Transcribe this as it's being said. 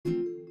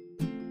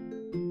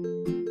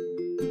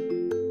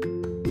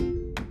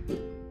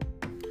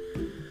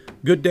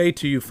Good day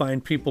to you,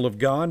 fine people of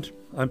God.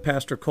 I'm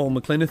Pastor Cole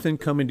McClenathan,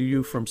 coming to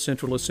you from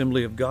Central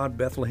Assembly of God,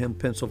 Bethlehem,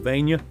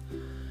 Pennsylvania.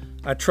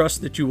 I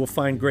trust that you will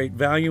find great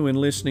value in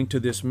listening to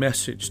this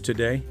message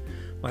today.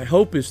 My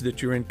hope is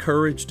that you're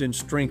encouraged and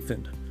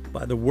strengthened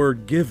by the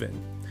word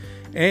given,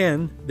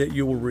 and that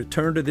you will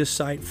return to this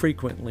site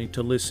frequently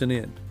to listen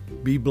in.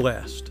 Be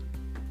blessed.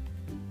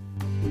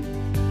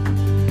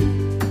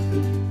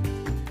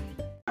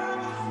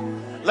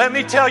 Let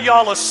me tell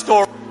y'all a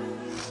story.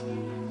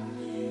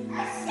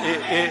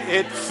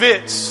 It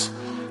fits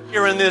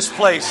here in this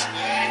place.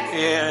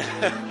 And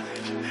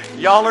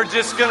y'all are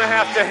just going to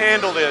have to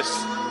handle this.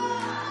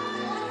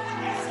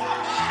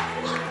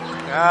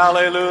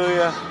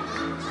 Hallelujah.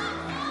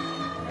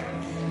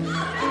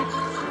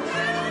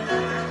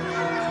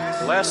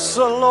 Bless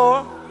the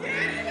Lord.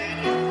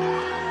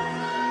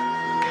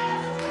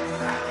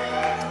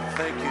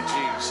 Thank you,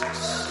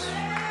 Jesus.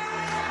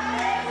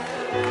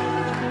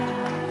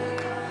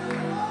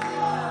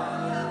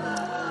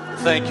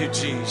 Thank you,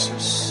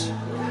 Jesus.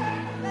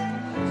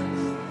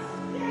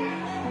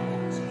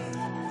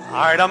 All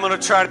right, I'm going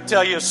to try to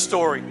tell you a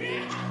story.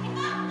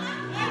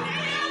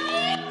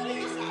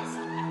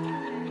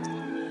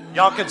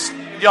 Y'all can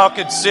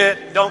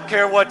sit. Don't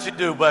care what you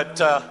do, but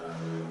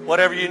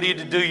whatever you need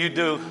to do, you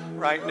do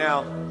right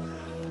now.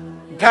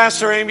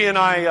 Pastor Amy and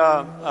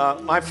I,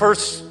 my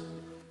first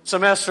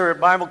semester at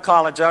Bible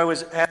college, I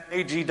was at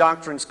AG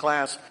Doctrines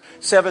class,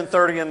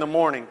 7:30 in the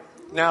morning.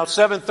 Now,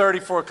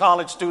 7:30 for a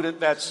college student,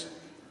 that's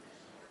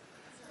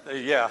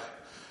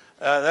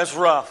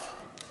rough.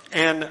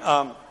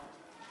 And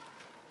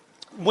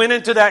went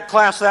into that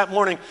class that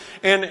morning.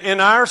 And in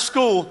our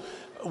school,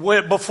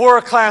 before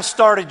a class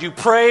started, you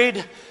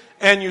prayed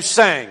and you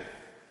sang.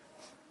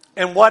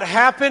 And what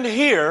happened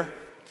here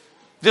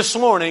this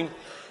morning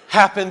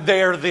happened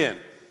there then.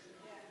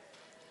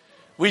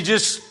 We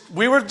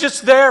were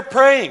just there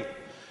praying,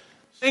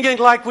 singing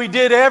like we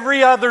did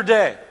every other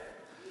day.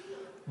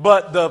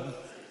 But the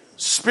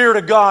Spirit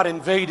of God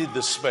invaded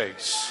the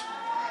space.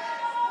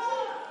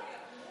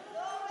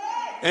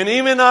 And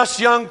even us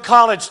young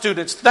college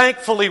students,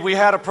 thankfully we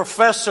had a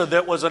professor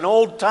that was an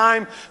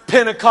old-time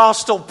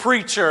Pentecostal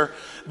preacher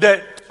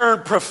that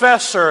turned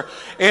professor,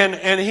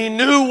 and he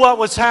knew what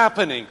was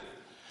happening.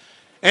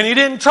 And he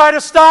didn't try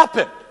to stop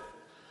it.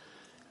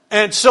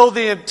 And so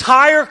the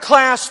entire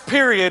class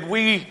period,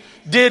 we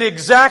did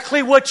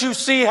exactly what you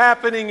see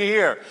happening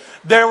here.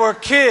 There were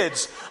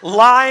kids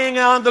lying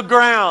on the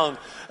ground,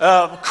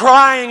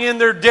 crying in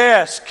their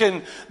desk,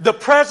 and the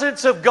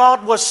presence of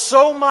God was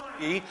so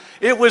mighty,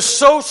 it was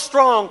so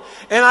strong,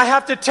 and I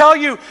have to tell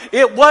you,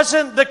 it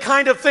wasn't the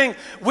kind of thing,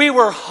 we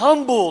were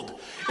humbled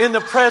in the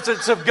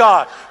presence of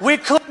God. We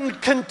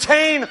couldn't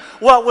contain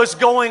what was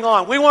going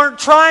on. We weren't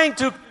trying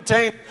to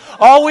contain.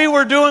 All we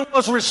were doing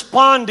was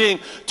responding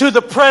to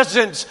the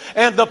presence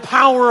and the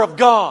power of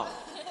God.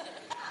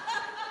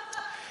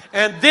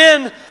 And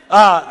then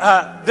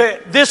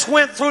this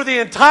went through the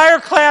entire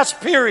class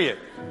period.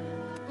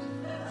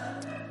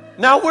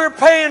 Now we're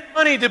paying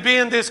money to be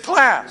in this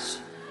class,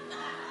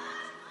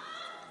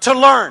 to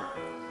learn.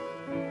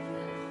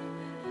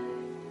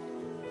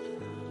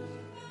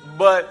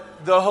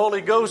 But the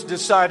Holy Ghost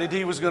decided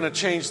He was going to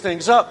change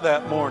things up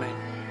that morning.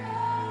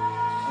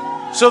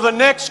 So the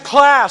next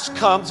class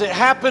comes. It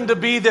happened to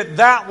be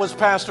that was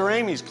Pastor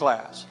Amy's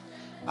class.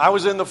 I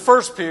was in the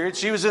first period.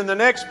 She was in the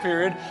next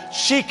period.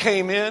 She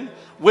came in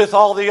with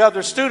all the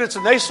other students,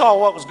 and they saw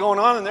what was going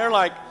on, and they're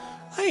like,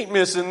 I ain't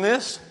missing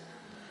this.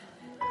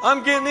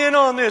 I'm getting in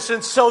on this.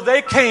 And so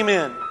they came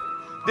in.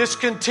 This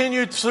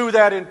continued through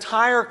that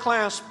entire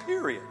class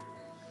period.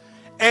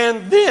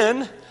 And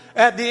then,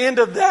 at the end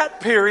of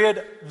that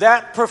period,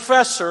 that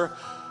professor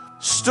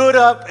stood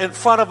up in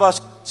front of us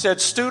and said,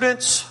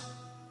 students,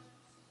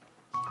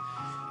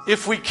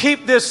 if we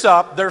keep this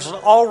up, there's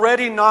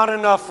already not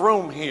enough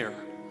room here.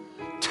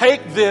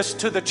 Take this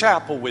to the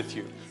chapel with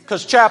you.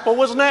 Because chapel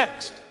was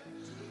next.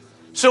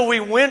 So we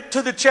went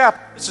to the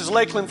chapel. This is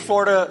Lakeland,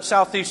 Florida,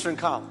 Southeastern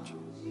College.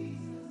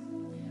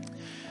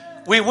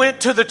 We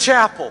went to the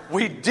chapel.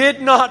 We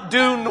did not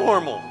do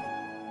normal.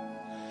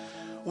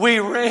 We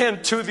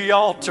ran to the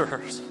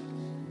altars.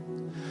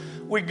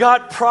 We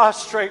got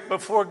prostrate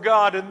before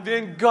God, and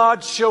then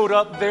God showed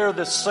up there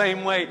the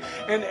same way.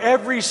 And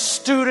every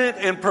student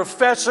and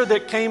professor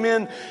that came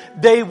in,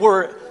 they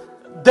were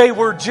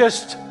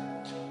just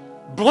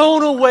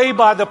blown away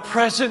by the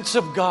presence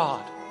of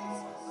God.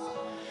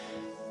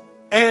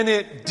 And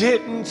it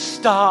didn't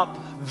stop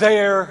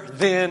there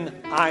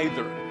then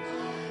either.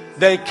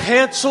 They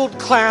canceled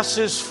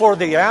classes for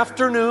the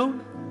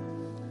afternoon.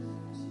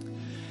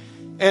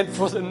 And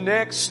for the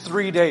next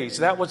 3 days,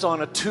 that was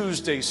on a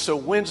Tuesday, so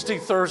Wednesday,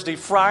 Thursday,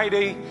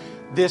 Friday,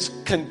 this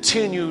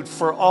continued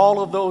for all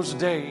of those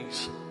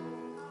days.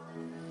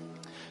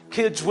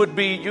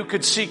 You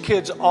could see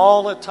kids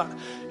all the time.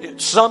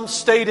 Some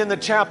stayed in the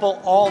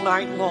chapel all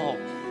night long.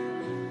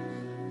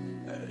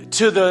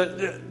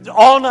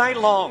 All night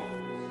long.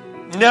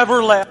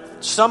 Never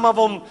left. Some of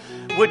them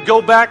would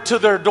go back to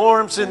their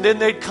dorms and then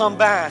they'd come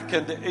back.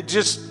 And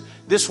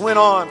This went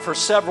on for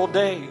several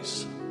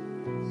days.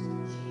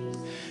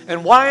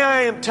 And why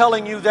I am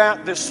telling you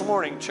that this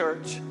morning,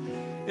 church,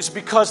 is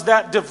because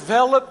that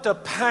developed a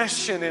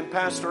passion in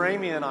Pastor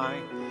Amy and I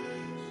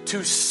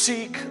to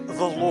seek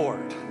the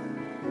Lord.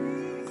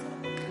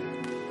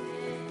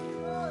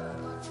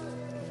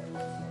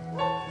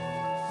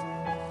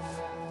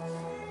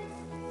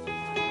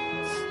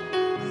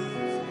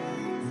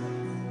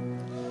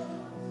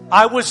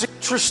 I was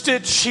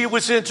interested, she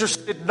was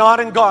interested not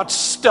in God's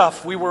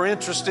stuff. We were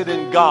interested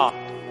in God.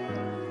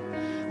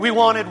 We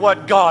wanted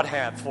what God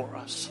had for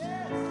us.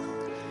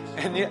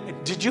 And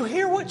did you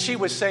hear what she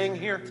was saying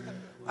here?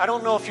 I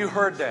don't know if you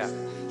heard that.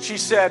 She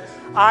said,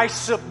 I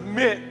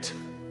submit.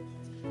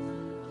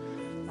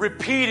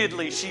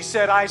 Repeatedly, she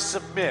said, I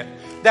submit.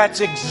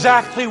 That's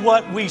exactly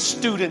what we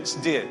students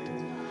did.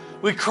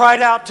 We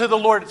cried out to the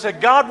Lord and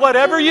said, God,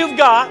 whatever you've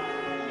got,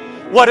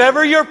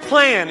 whatever your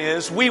plan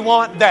is, we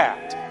want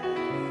that.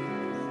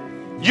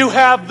 You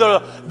have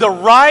the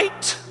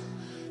right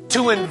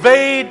to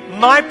invade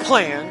my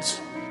plans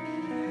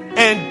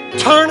and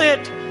turn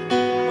it,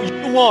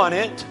 you want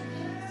it,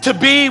 to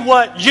be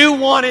what you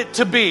want it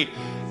to be.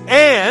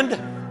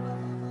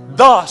 And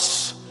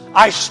thus,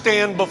 I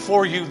stand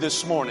before you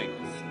this morning.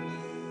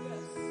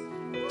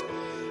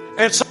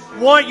 And so I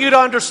want you to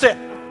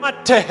understand, I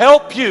want to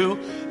help you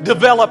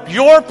develop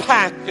your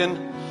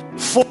passion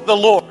for the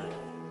Lord.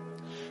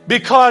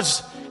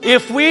 Because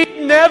if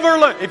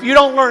you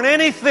don't learn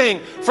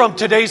anything from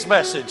today's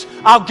message,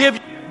 I'll give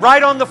you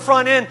right on the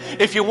front end,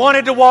 if you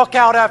wanted to walk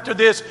out after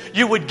this,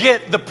 you would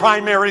get the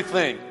primary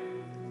thing.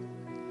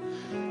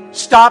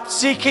 Stop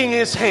seeking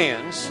His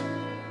hands.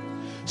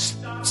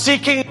 Stop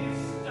seeking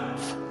His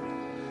stuff.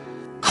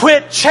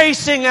 Quit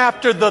chasing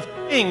after the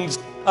things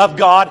of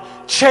God.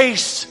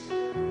 Chase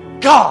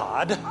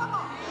God.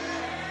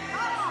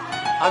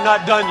 I'm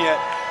not done yet.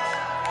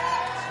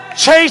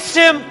 Chase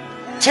Him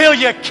till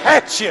you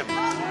catch Him.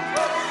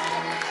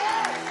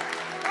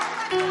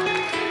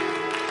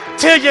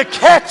 Till you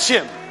catch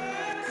Him.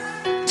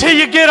 Till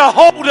you get a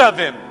hold of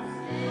Him.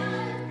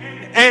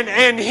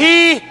 And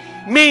He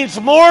means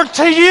more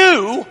to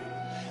you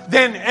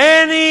than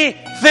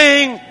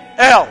anything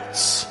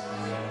else.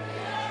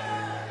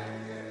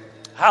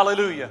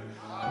 Hallelujah.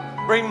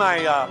 Bring my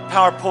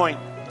PowerPoint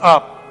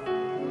up.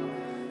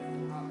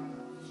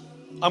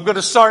 I'm going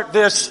to start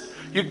this.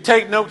 You can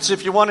take notes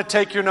if you want to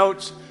take your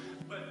notes.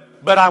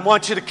 But I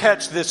want you to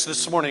catch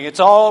this morning. It's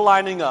all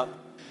lining up.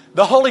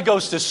 The Holy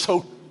Ghost is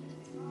so...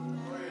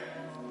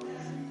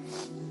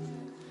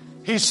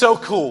 He's so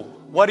cool.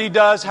 What He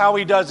does, how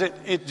He does it,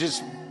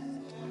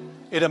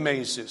 it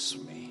amazes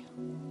me.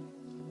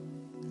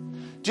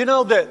 Do you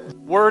know that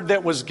word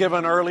that was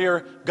given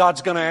earlier,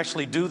 God's going to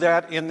actually do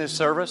that in this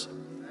service?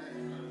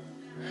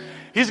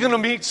 He's going to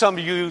meet some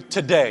of you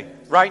today,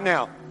 right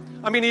now.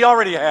 I mean, He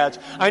already has.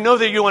 I know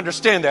that you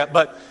understand that,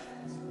 but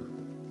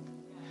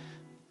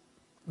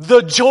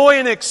the joy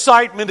and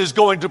excitement is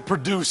going to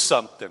produce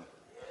something.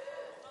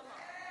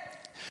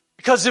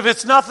 Because if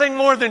it's nothing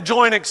more than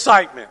joy and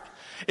excitement,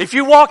 if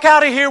you walk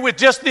out of here with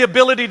just the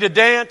ability to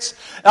dance,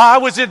 I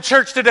was in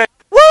church today.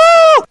 Woo!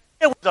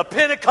 It was a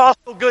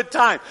Pentecostal good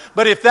time.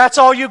 But if that's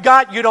all you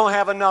got, you don't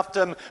have enough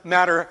to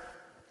matter.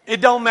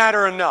 It don't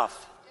matter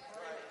enough.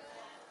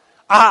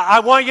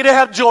 I want you to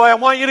have joy. I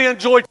want you to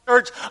enjoy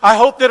church. I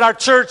hope that our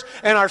church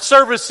and our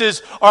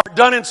services are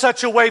done in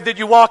such a way that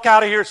you walk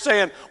out of here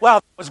saying, wow,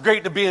 it was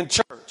great to be in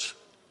church.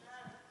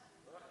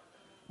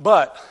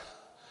 But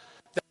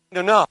that ain't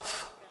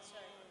enough.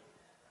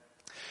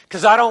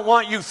 Because I don't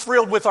want you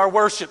thrilled with our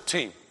worship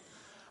team.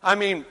 I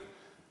mean,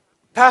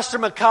 Pastor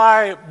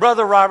Mackay,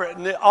 Brother Robert,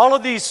 and all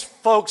of these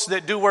folks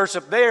that do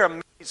worship, they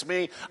amaze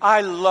me.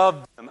 I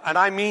love them. And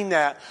I mean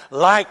that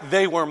like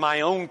they were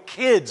my own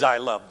kids. I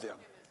love them.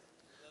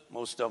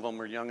 Most of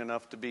them are young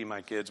enough to be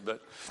my kids,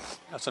 but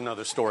that's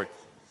another story.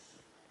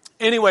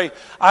 Anyway,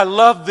 I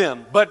love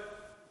them, but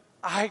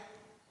I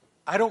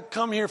don't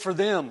come here for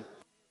them.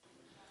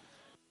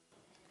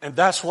 And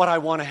that's what I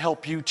want to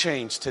help you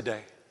change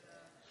today.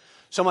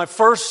 So my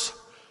first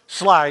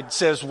slide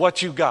says,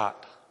 what you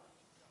got.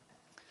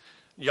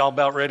 Y'all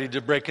about ready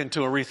to break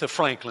into Aretha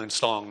Franklin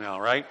song now,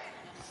 right?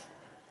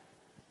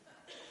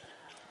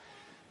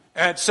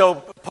 And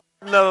so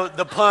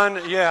the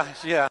pun,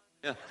 yeah.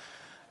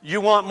 You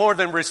want more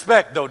than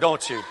respect, though,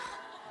 don't you?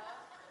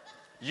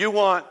 You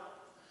want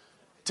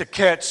to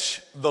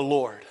catch the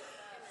Lord.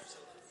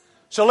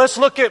 So let's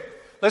look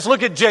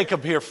at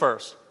Jacob here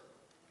first.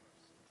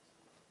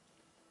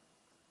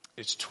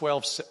 It's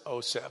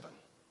 12:07.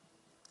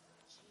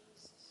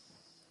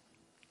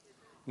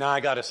 Now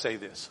I got to say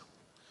this.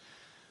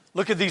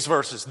 Look at these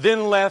verses.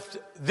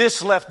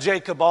 This left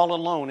Jacob all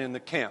alone in the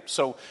camp.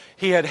 So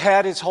he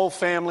had his whole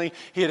family.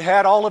 He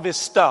had all of his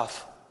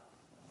stuff.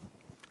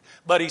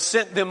 But he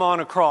sent them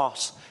on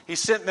across. He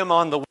sent them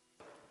on the way.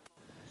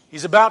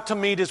 He's about to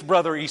meet his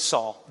brother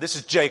Esau. This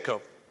is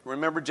Jacob.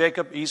 Remember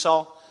Jacob,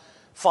 Esau?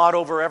 Fought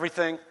over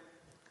everything.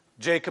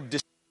 Jacob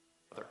deceived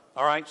his brother.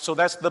 All right, so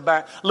that's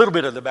little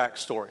bit of the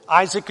backstory.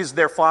 Isaac is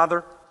their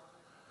father.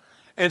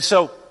 And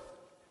so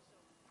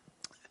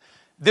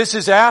This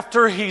is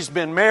after he's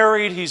been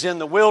married, he's in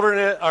the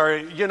wilderness,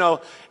 or,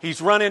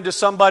 he's run into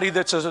somebody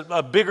that's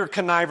a bigger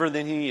conniver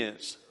than he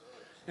is.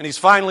 And he's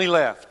finally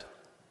left.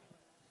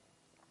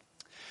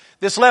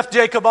 This left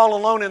Jacob all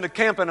alone in the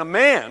camp, and a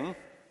man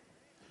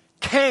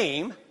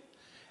came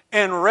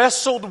and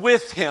wrestled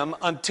with him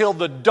until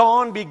the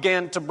dawn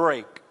began to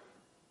break.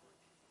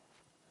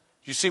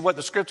 You see what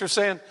the scripture's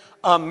saying?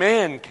 A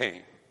man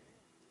came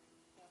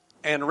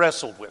and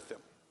wrestled with him.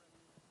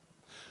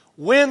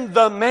 When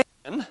the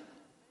man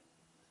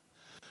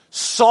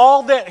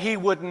saw that he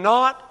would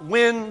not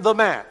win the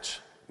match.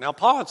 Now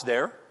pause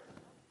there,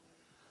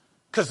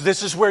 because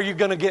this is where you're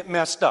going to get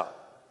messed up.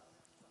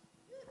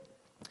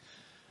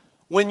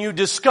 When you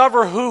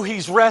discover who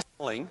he's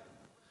wrestling,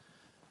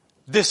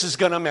 this is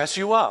going to mess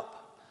you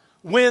up.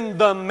 When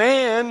the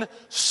man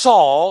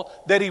saw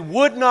that he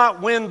would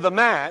not win the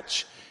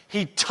match,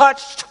 he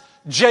touched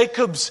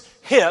Jacob's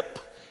hip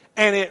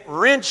and it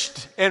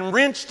wrenched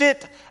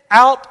it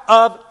out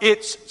of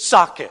its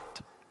socket.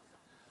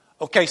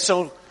 Okay,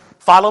 so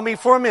follow me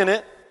for a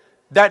minute.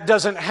 That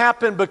doesn't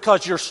happen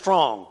because you're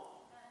strong.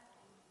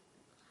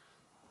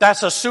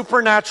 That's a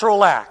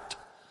supernatural act.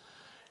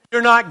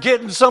 You're not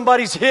getting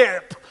somebody's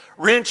hip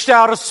wrenched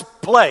out of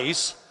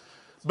place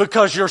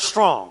because you're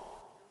strong.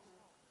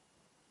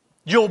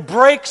 You'll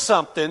break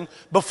something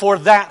before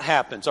that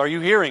happens. Are you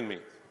hearing me?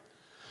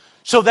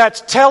 So that's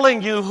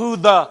telling you who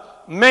the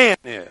man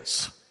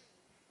is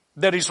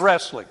that he's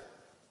wrestling.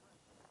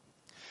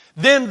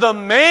 Then the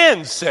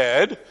man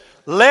said,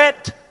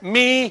 "Let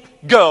me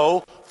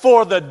go,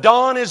 for the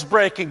dawn is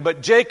breaking."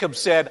 But Jacob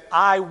said,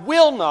 "I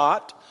will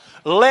not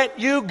let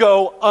you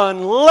go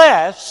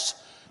unless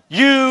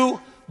you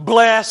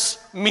bless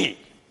me."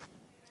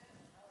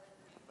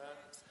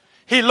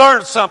 He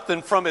learned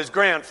something from his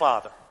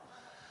grandfather.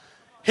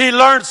 He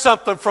learned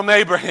something from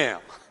Abraham.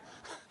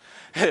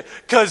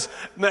 Because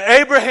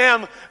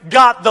Abraham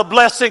got the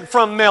blessing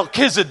from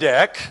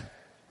Melchizedek.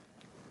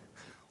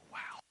 Wow.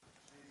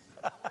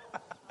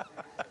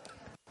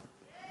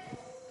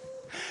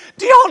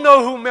 Do y'all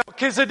know who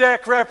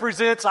Melchizedek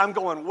represents? I'm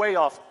going way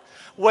off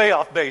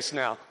base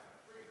now.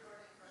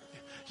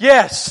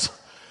 Yes.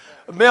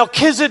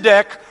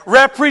 Melchizedek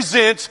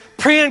represents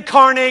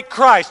pre-incarnate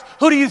Christ.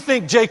 Who do you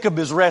think Jacob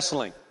is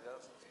wrestling?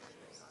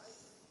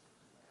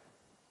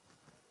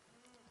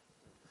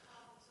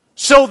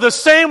 So the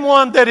same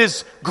one that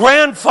his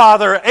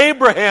grandfather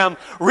Abraham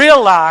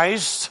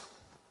realized,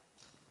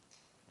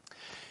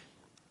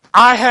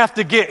 I have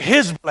to get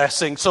his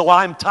blessing, so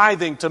I'm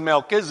tithing to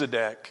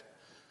Melchizedek.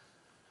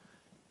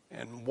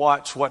 And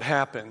watch what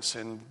happens.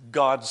 And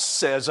God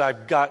says,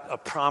 I've got a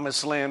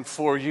promised land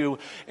for you.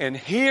 And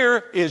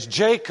here is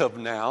Jacob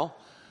now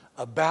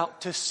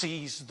about to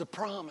seize the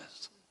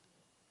promise.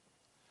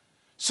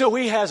 So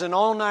he has an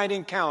all-night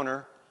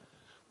encounter,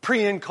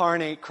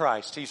 pre-incarnate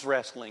Christ. He's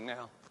wrestling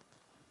now.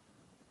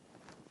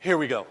 Here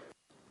we go.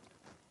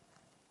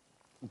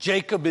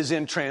 Jacob is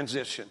in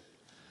transition.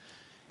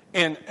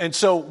 And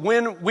so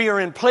when we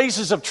are in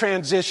places of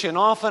transition,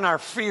 often our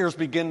fears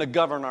begin to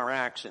govern our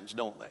actions,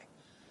 don't they?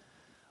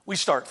 We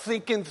start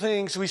thinking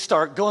things, we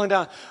start going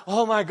down,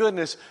 oh my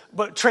goodness,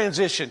 but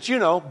transitions,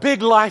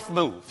 big life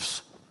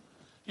moves.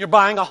 You're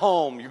buying a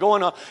home,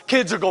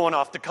 kids are going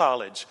off to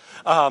college.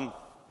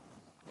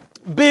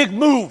 Big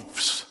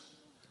moves.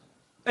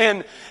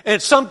 And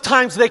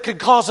sometimes they can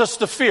cause us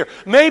to fear.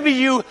 Maybe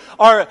you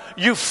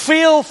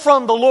feel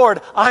from the Lord,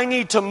 I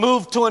need to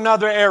move to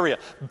another area.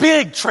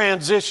 Big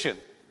transition.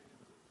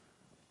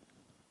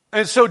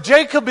 And so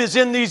Jacob is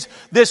in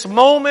this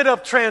moment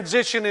of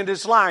transition in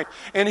his life.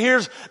 And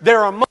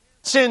there are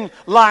moments in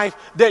life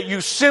that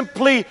you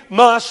simply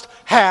must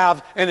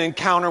have an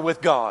encounter with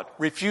God.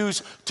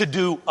 Refuse to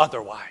do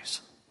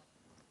otherwise.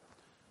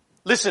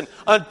 Listen,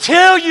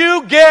 until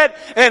you get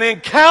an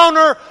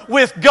encounter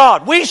with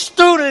God. We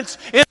students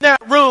in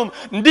that room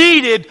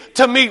needed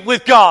to meet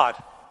with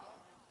God.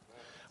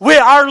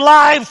 Our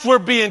lives were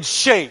being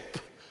shaped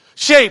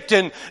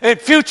and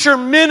future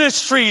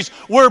ministries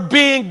were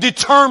being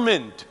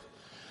determined.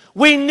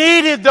 We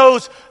needed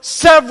those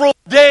several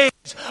days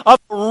of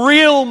a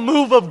real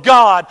move of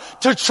God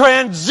to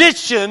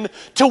transition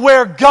to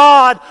where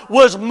God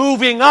was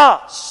moving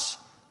us.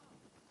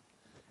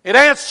 It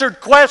answered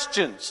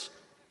questions.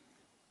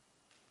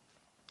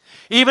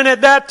 Even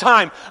at that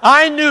time,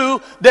 I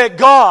knew that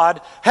God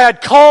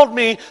had called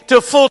me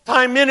to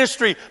full-time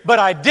ministry, but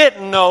I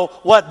didn't know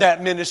what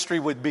that ministry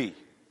would be.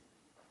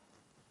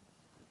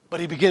 But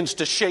He begins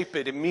to shape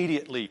it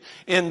immediately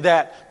in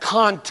that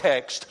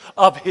context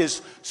of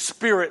His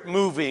Spirit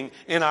moving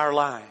in our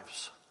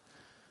lives.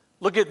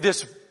 Look at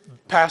this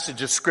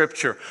passage of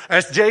Scripture.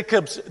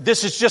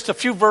 This is just a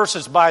few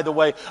verses, by the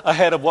way,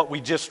 ahead of what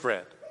we just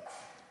read.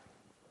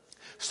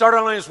 Started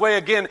on his way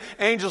again,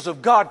 angels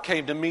of God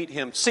came to meet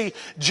him. See,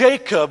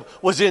 Jacob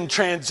was in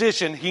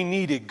transition. He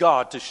needed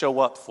God to show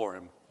up for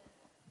him.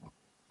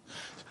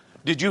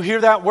 Did you hear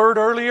that word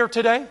earlier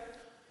today?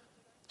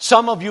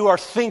 Some of you are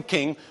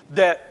thinking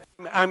that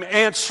I'm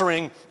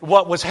answering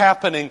what was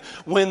happening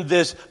when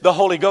the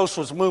Holy Ghost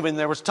was moving.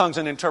 There was tongues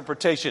and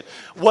interpretation.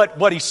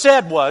 What he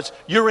said was,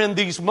 you're in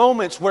these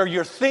moments where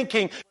you're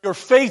thinking your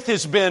faith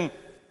has been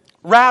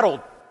rattled.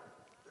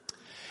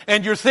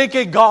 And you're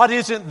thinking God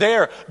isn't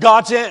there.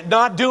 God's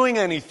not doing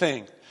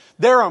anything.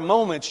 There are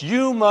moments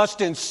you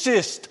must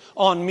insist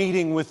on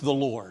meeting with the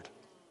Lord.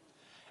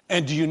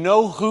 And do you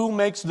know who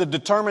makes the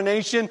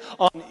determination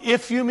on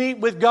if you meet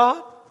with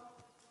God?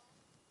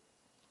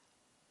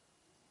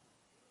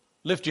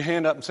 Lift your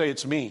hand up and say,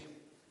 it's me.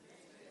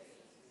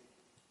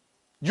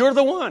 You're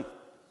the one.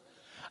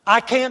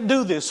 I can't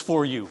do this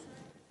for you.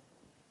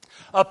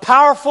 A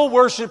powerful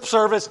worship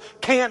service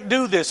can't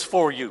do this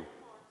for you.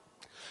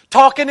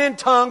 Talking in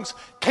tongues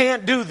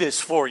can't do this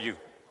for you.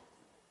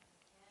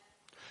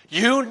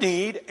 You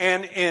need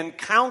an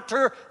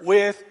encounter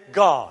with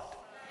God.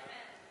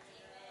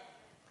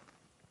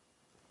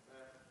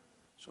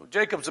 So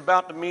Jacob's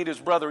about to meet his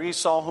brother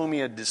Esau, whom he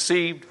had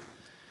deceived.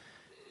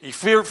 He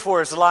feared for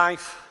his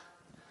life.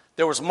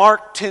 There was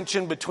marked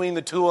tension between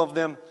the two of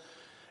them,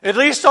 at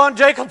least on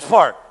Jacob's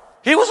part.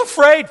 He was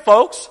afraid,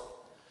 folks.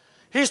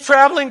 He's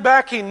traveling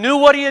back. He knew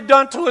what he had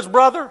done to his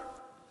brother.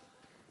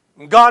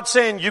 And God's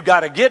saying, you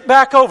got to get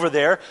back over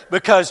there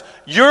because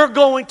you're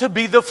going to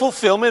be the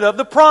fulfillment of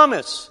the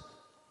promise.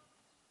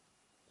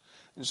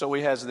 And so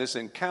he has this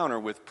encounter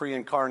with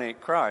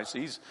pre-incarnate Christ.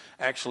 He's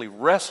actually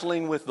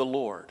wrestling with the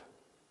Lord.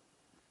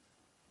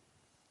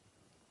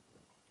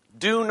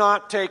 Do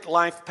not take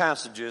life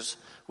passages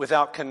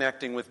without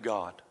connecting with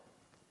God.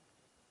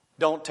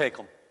 Don't take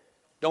them.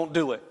 Don't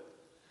do it.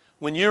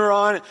 When you're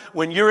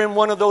in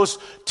one of those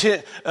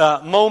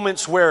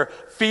moments where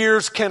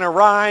fears can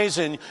arise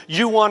and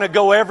you want to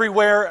go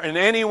everywhere and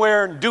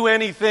anywhere and do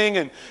anything,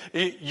 and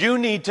you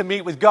need to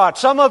meet with God.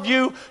 Some of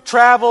you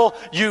travel,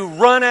 you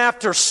run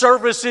after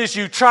services,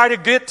 you try to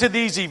get to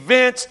these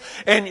events,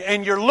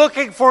 and you're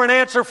looking for an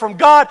answer from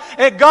God,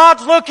 and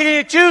God's looking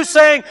at you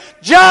saying,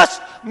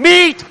 just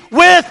meet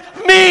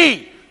with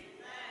me.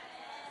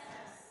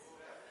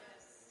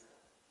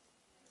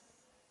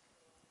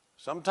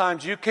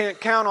 Sometimes you can't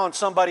count on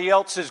somebody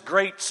else's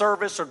great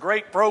service or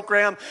great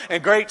program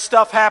and great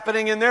stuff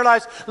happening in their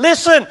lives.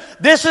 Listen,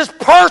 this is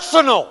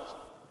personal.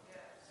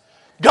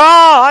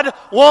 God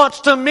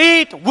wants to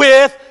meet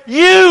with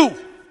you.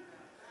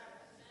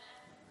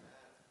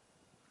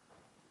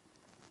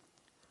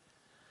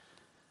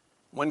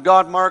 When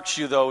God marks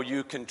you, though,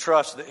 you can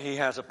trust that He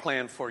has a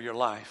plan for your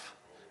life.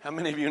 How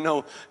many of you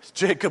know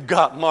Jacob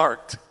got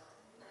marked?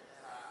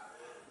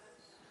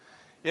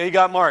 Yeah, he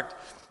got marked.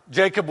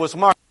 Jacob was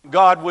marked.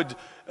 God would,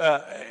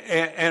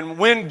 and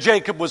when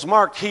Jacob was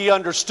marked, he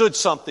understood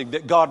something,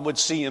 that God would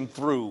see him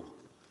through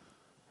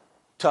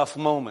tough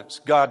moments.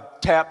 God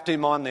tapped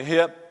him on the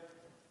hip,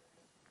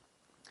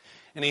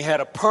 and he had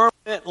a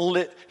permanent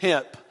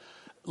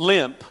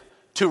limp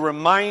to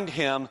remind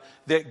him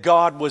that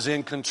God was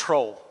in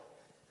control.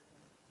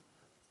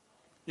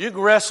 You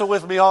can wrestle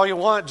with me all you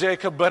want,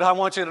 Jacob, but I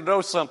want you to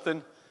know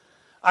something.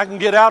 I can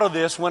get out of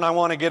this when I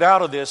want to get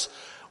out of this.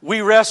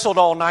 We wrestled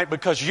all night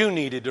because you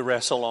needed to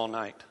wrestle all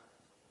night.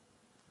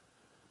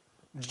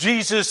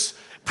 Jesus,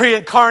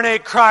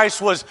 pre-incarnate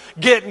Christ, was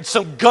getting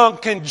some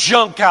gunk and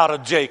junk out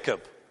of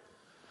Jacob.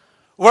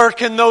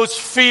 Working those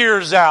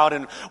fears out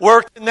and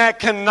working that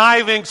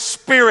conniving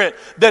spirit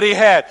that he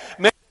had.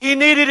 Man, he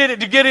needed it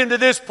to get into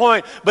this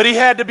point, but he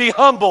had to be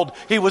humbled.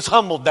 He was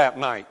humbled that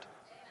night.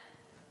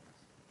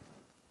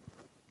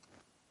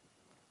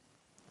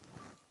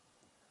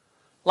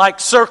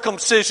 Like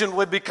circumcision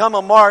would become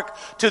a mark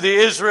to the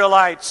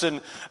Israelites,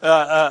 and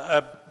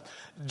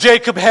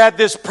Jacob had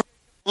this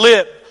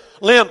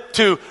limp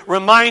to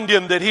remind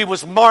him that he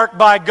was marked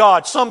by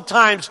God.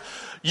 Sometimes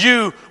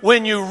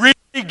when you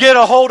really get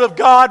a hold of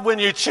God, when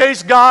you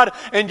chase God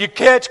and you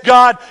catch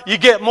God, you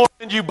get more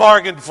than you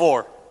bargained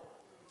for.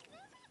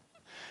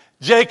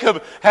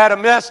 Jacob had a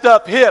messed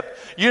up hip.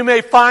 You may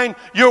find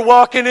you're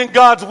walking in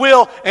God's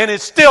will and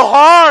it's still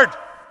hard.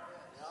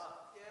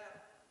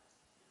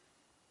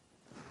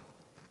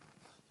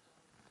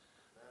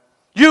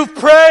 You've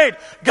prayed,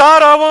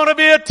 God, I want to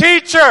be a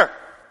teacher.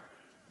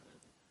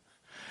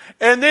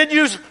 And then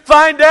you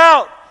find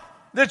out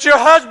that your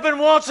husband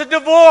wants a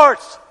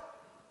divorce.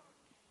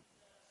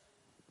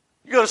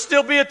 You going to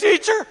still be a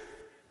teacher?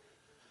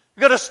 You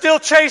going to still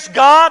chase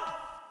God?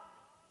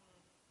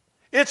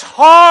 It's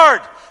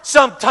hard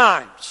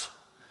sometimes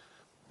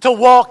to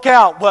walk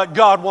out what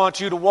God wants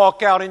you to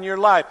walk out in your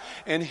life.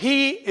 And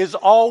He is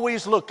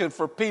always looking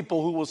for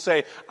people who will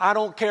say, I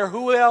don't care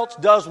who else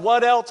does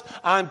what else,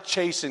 I'm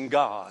chasing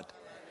God.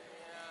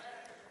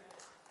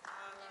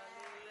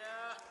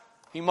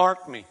 He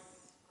marked me.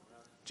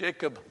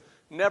 Jacob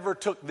never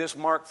took this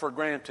mark for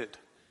granted.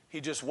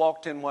 He just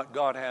walked in what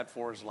God had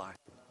for his life.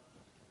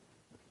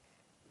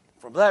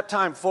 From that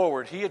time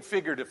forward, he had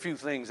figured a few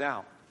things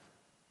out.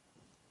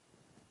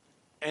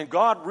 And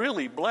God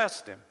really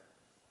blessed him.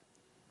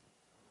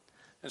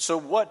 And so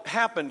what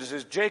happened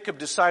is Jacob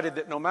decided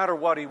that no matter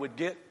what, he would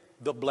get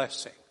the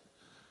blessing.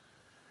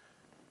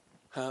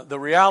 The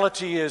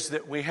reality is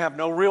that we have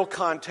no real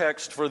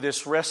context for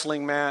this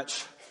wrestling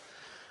match.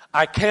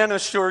 I can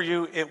assure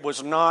you it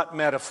was not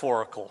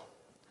metaphorical.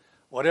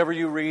 Whatever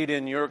you read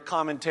in your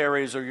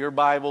commentaries or your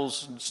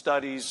Bibles and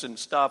studies and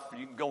stuff,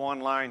 you can go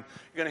online,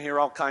 you're going to hear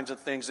all kinds of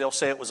things. They'll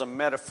say it was a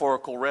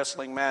metaphorical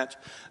wrestling match.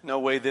 No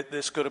way that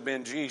this could have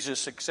been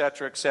Jesus,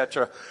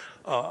 etc.,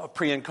 a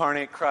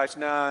pre-incarnate Christ.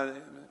 No,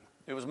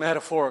 it was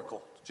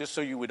metaphorical, just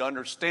so you would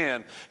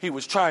understand. He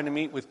was trying to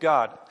meet with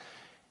God.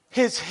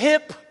 His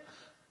hip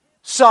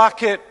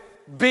socket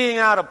being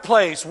out of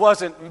place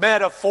wasn't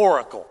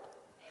metaphorical.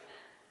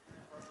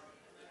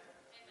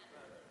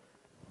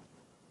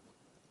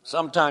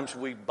 Sometimes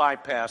we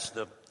bypass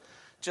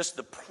just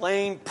the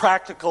plain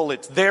practical,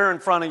 it's there in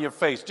front of your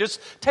face. Just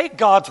take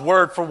God's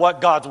word for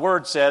what God's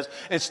word says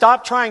and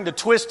stop trying to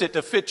twist it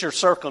to fit your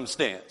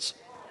circumstance.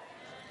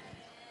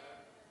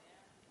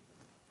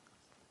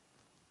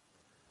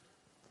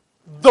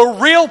 The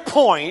real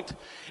point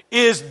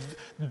is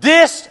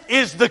this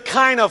is the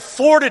kind of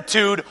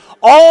fortitude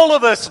all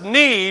of us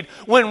need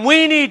when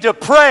we need to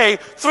pray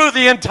through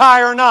the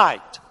entire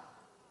night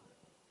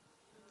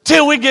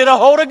till we get a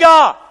hold of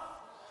God.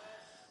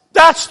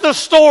 That's the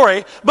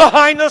story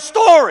behind the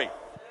story.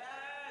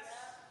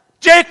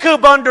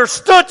 Jacob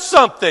understood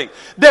something.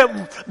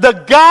 That the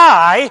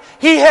guy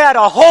he had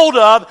a hold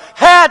of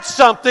had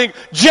something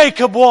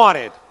Jacob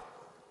wanted.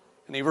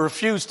 And he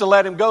refused to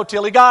let him go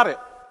till he got it.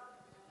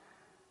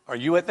 Are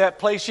you at that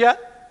place yet?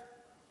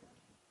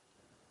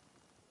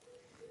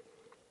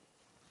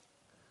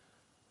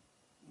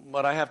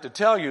 But I have to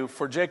tell you,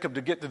 for Jacob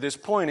to get to this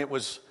point,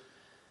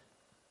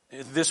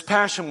 this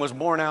passion was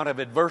born out of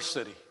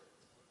adversity.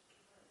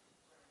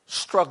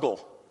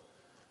 Struggle,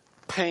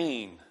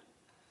 pain.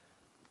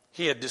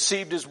 He had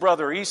deceived his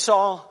brother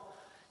Esau.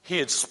 He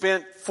had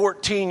spent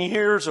 14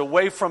 years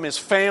away from his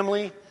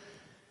family.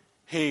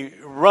 He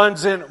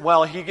runs in,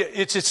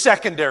 it's his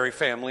secondary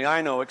family,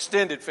 I know,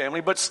 extended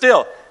family, but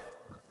still,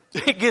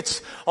 he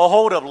gets a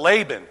hold of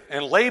Laban.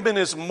 And Laban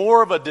is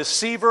more of a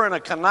deceiver and a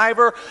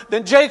conniver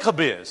than Jacob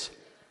is.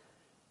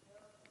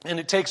 And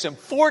it takes him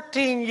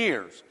 14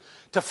 years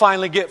to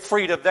finally get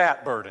freed of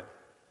that burden.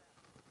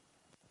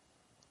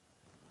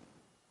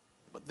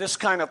 This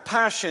kind of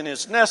passion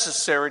is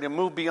necessary to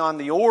move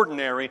beyond the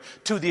ordinary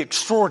to the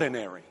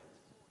extraordinary.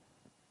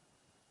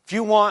 If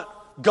you want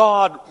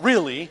God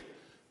really,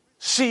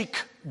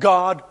 seek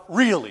God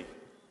really.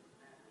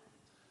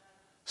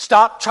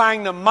 Stop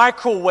trying to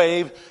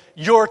microwave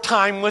your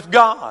time with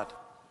God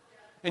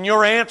and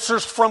your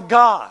answers from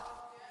God.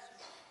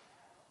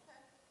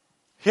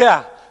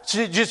 Yeah,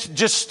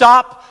 just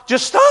stop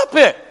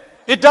it.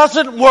 It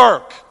doesn't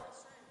work.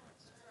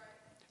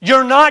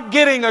 You're not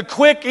getting a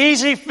quick,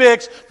 easy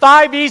fix,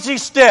 5 easy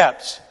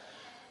steps.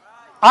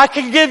 I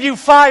can give you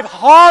 5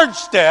 hard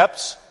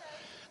steps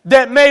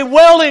that may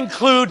well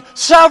include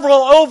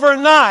several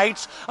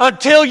overnights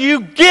until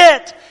you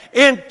get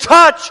in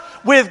touch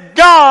with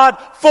God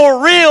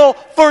for real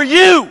for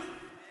you.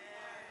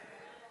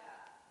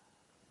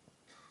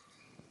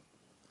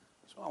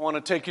 So I want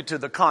to take you to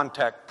the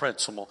contact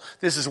principle.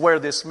 This is where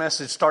this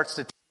message starts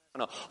to take on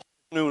a whole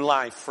new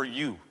life for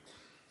you.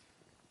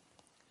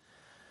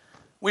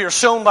 We are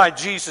shown by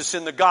Jesus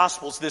in the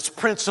Gospels this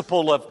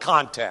principle of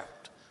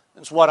contact.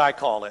 That's what I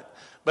call it.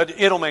 But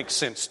it'll make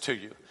sense to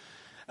you.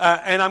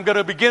 And I'm going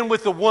to begin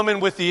with the woman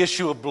with the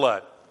issue of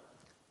blood.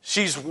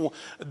 She's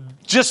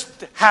just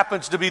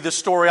happens to be the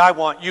story I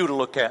want you to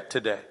look at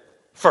today.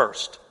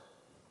 First,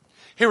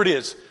 here it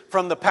is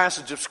from the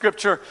passage of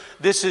Scripture.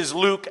 This is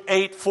Luke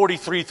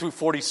 8:43 through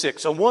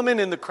 46. A woman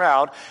in the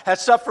crowd had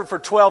suffered for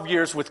 12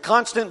 years with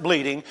constant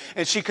bleeding,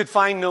 and she could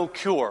find no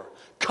cure.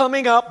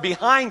 Coming up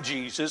behind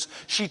Jesus,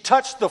 she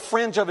touched the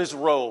fringe of his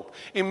robe.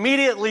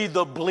 Immediately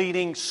the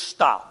bleeding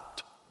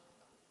stopped.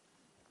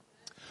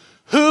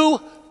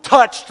 Who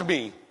touched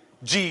me?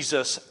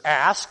 Jesus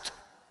asked.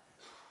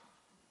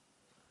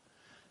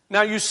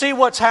 Now you see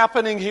what's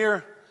happening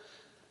here?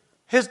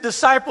 His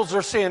disciples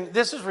are saying,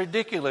 this is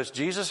ridiculous,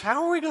 Jesus.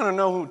 How are we going to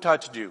know who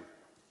touched you?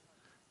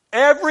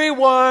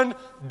 Everyone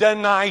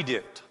denied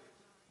it.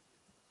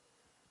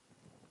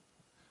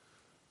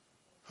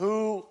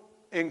 Who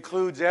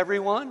includes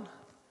everyone?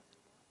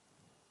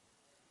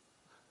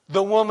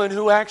 The woman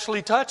who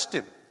actually touched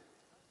him.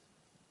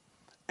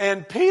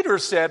 And Peter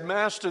said,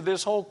 Master,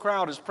 this whole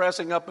crowd is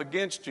pressing up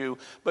against you.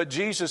 But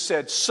Jesus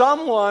said,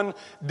 someone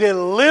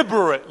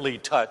deliberately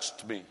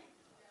touched me.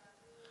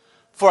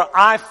 For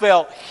I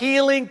felt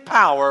healing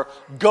power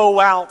go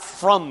out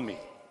from me.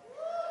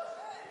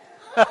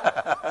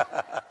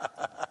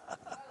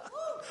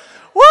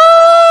 Woo!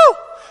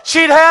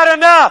 She'd had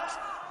enough.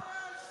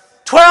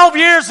 12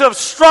 years of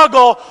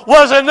struggle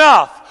was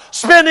enough.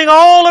 Spending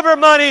all of her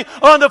money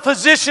on the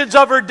physicians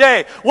of her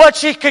day. What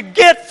she could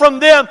get from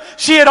them,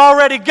 she had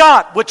already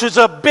got, which is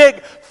a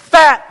big,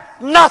 fat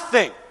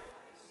nothing.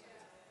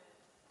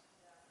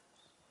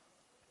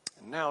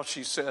 And now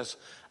she says,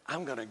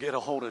 I'm going to get a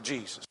hold of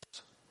Jesus.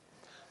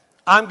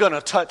 I'm going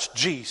to touch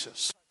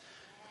Jesus.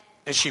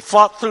 And she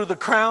fought through the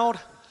crowd.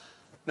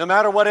 No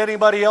matter what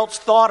anybody else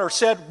thought or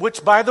said,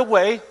 which, by the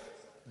way,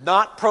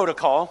 not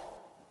protocol.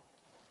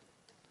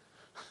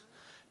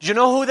 Do you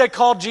know who they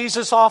called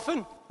Jesus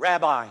often?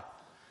 Rabbi.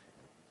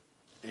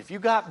 If you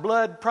got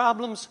blood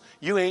problems,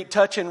 you ain't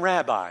touching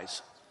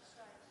rabbis.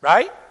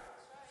 Right?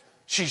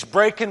 She's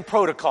breaking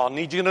protocol.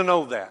 Need you to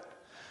know that.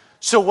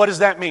 So what does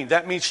that mean?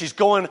 That means she's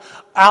going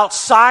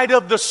outside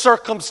of the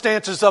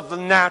circumstances of the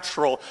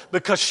natural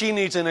because she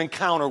needs an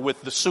encounter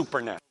with the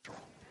supernatural.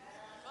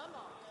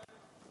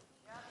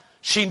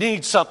 She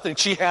needs something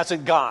she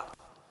hasn't got.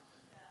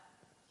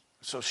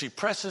 So she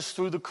presses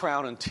through the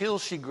crowd until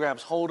she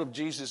grabs hold of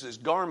Jesus'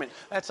 garment.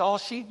 That's all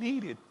she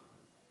needed.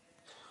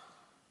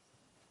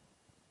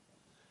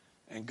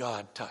 And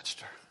God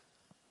touched her.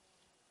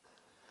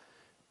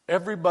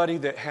 Everybody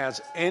that has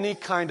any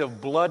kind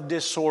of blood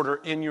disorder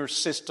in your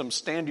system,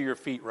 stand to your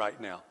feet right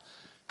now.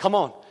 Come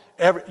on.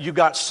 You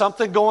got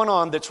something going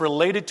on that's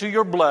related to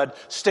your blood.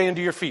 Stand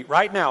to your feet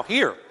right now.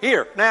 Here,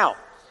 now.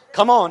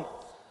 Come on.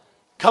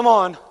 Come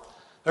on.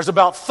 There's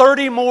about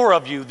 30 more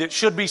of you that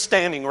should be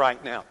standing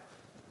right now.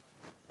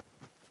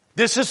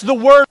 This is the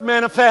word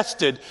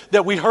manifested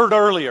that we heard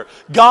earlier.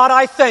 God,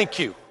 I thank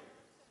you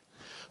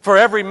for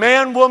every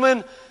man,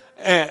 woman,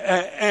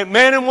 and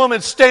man and woman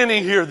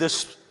standing here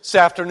this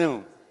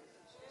afternoon.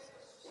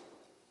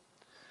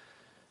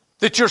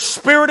 That your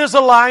spirit is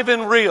alive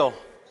and real.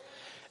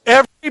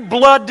 Every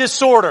blood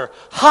disorder,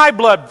 high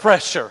blood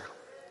pressure.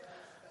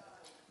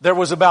 There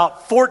was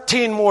about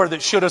 14 more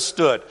that should have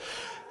stood.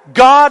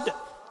 God,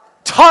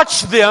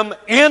 touch them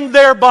in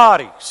their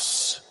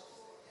bodies.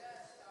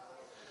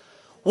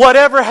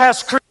 Whatever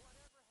has created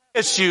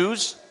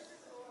issues,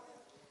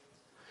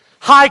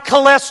 high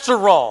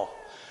cholesterol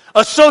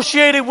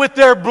associated with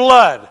their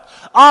blood,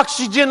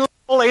 oxygen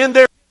level in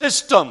their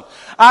system,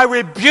 I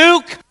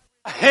rebuke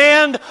the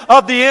hand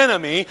of the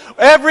enemy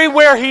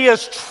everywhere he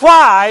has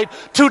tried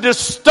to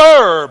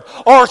disturb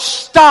or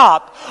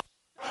stop,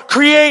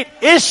 create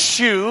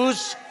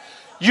issues.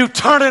 You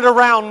turn it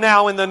around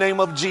now in the name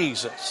of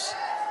Jesus.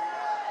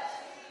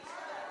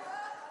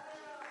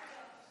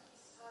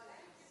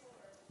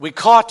 We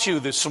caught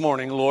you this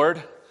morning,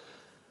 Lord.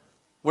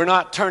 We're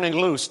not turning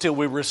loose till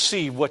we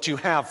receive what you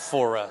have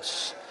for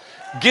us.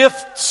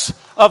 Gifts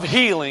of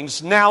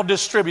healings now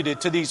distributed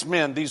to these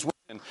men, these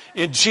women,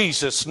 in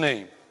Jesus'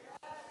 name.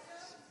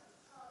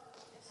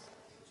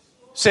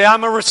 Say,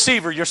 I'm a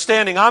receiver. You're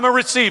standing. I'm a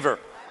receiver.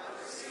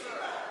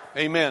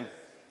 Amen.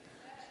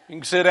 You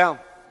can sit down.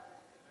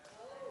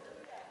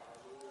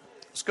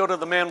 Let's go to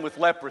the man with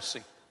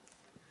leprosy.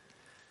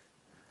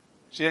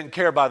 She didn't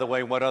care, by the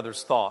way, what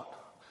others thought.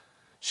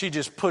 She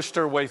just pushed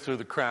her way through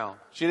the crowd.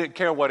 She didn't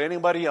care what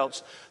anybody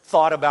else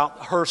thought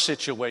about her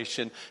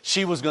situation.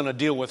 She was going to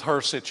deal with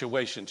her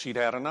situation. She'd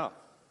had enough.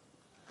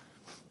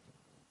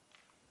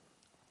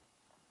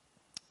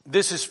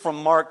 This is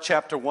from Mark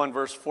chapter 1,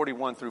 verse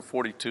 41 through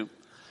 42.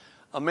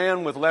 A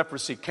man with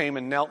leprosy came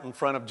and knelt in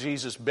front of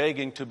Jesus,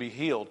 begging to be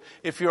healed.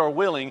 If you are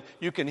willing,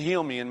 you can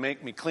heal me and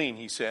make me clean,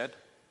 he said.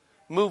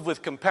 Moved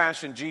with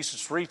compassion,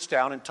 Jesus reached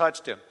out and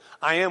touched him.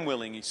 I am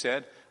willing, he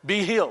said.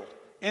 Be healed.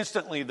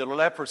 Instantly, the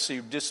leprosy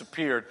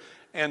disappeared,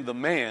 and the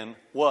man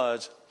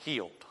was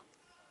healed.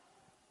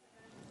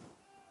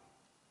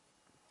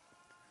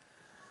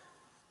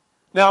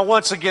 Now,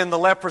 once again, the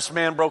leprous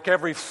man broke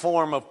every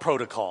form of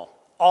protocol.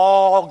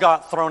 All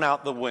got thrown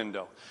out the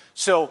window.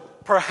 So,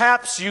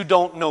 perhaps you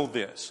don't know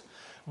this,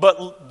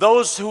 but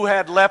those who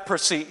had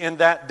leprosy in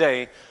that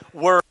day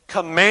were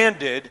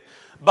commanded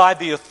by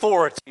the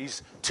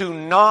authorities to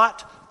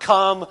not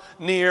come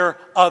near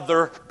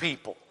other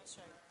people.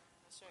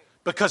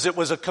 Because it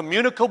was a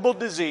communicable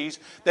disease.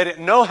 They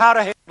didn't know how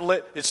to handle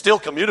it. It's still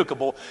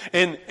communicable.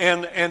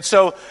 And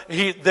so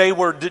they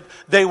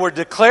were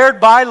declared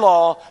by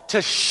law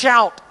to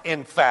shout,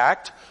 in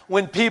fact,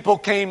 when people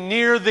came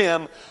near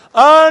them,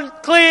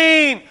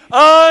 unclean,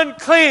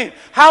 unclean.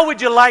 How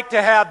would you like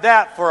to have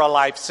that for a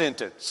life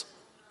sentence?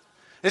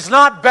 It's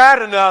not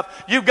bad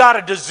enough you've got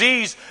a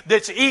disease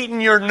that's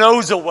eating your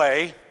nose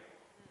away,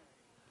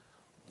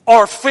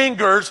 or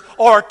fingers,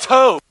 or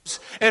toes.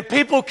 And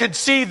people can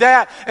see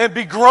that and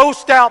be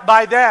grossed out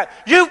by that.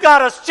 You've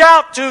got to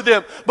shout to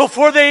them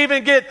before they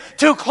even get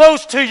too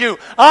close to you.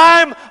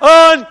 I'm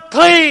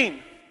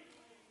unclean.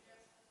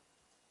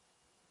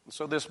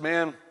 So this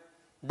man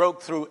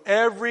broke through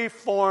every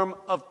form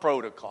of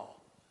protocol.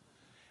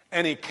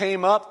 And he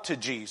came up to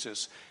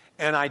Jesus.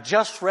 And I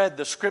just read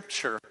the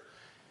scripture.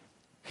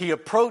 He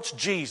approached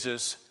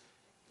Jesus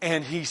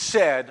and he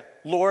said,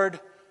 Lord,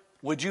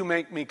 would you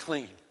make me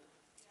clean?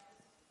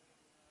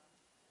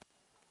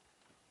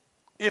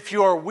 If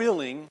you are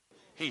willing,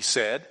 he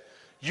said,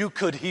 you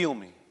could heal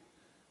me.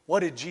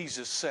 What did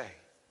Jesus say?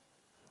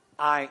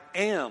 I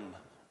am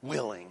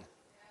willing.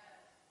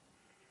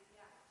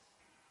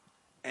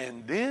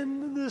 And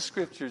then the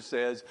scripture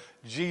says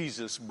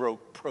Jesus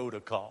broke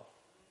protocol.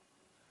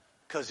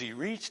 Because he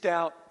reached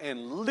out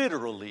and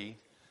literally,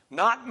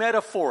 not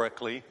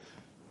metaphorically,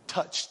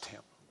 touched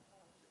him.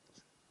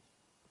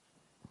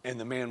 And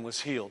the man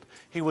was healed.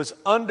 He was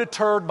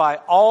undeterred by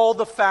all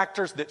the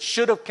factors that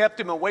should have kept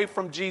him away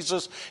from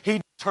Jesus.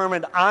 He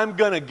determined, I'm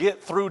going to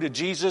get through to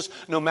Jesus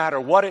no matter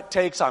what it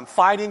takes. I'm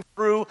fighting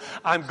through.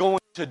 I'm going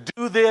to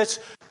do this,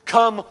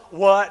 come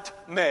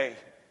what may.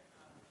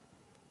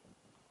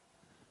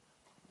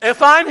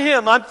 If I'm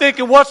him, I'm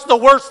thinking, what's the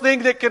worst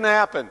thing that can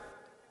happen?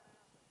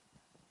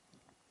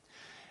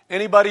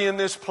 Anybody in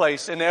this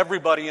place and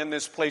everybody in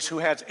this place who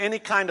has any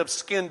kind of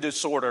skin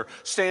disorder,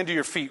 stand to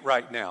your feet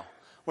right now.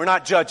 We're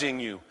not judging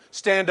you.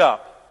 Stand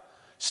up.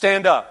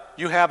 Stand up.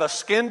 You have a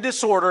skin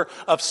disorder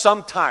of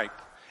some type.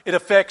 It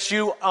affects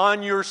you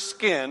on your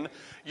skin,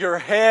 your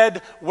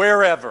head,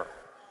 wherever.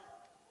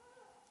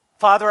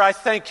 Father, I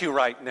thank you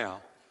right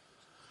now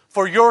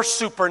for your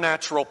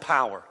supernatural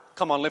power.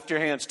 Come on, lift your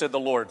hands to the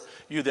Lord,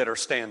 you that are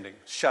standing.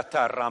 Watch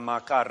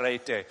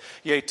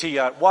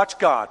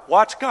God.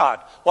 Watch God.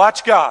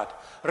 Watch God.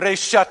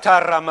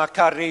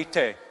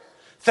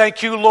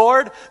 Thank you,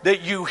 Lord,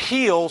 that you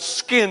heal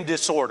skin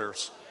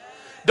disorders.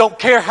 Don't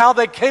care how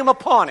they came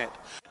upon it.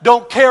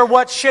 Don't care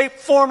what shape,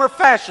 form, or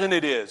fashion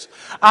it is.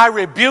 I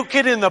rebuke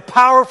it in the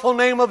powerful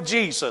name of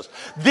Jesus.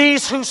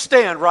 These who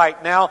stand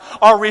right now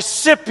are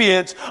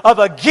recipients of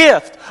a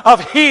gift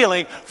of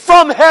healing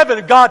from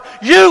heaven. God,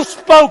 you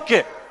spoke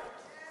it.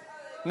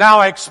 Now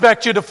I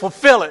expect you to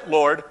fulfill it,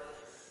 Lord.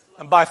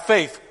 And by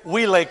faith,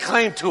 we lay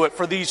claim to it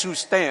for these who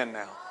stand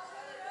now.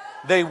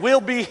 They will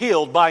be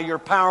healed by your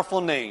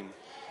powerful name.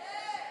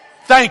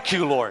 Thank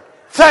you, Lord.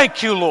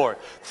 Thank you, Lord.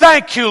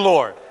 Thank you,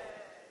 Lord.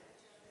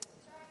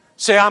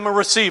 Say, I'm a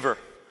receiver.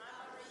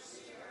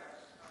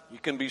 You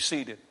can be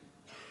seated.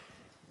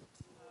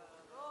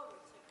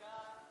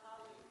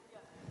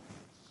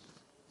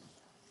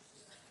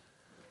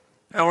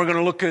 Now we're going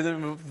to look at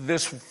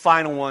this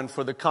final one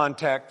for the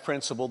contact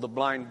principle, the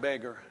blind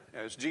beggar.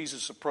 As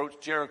Jesus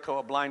approached Jericho,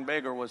 a blind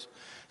beggar was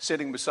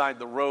sitting beside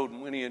the road,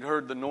 and when he had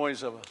heard the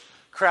noise of a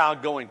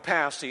crowd going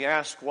past, he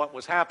asked what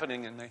was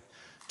happening, and they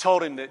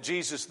told him that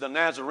Jesus the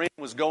Nazarene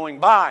was going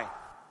by.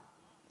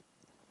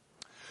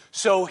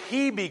 So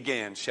he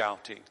began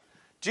shouting,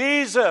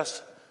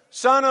 Jesus,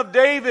 Son of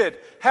David,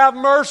 have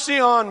mercy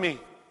on me.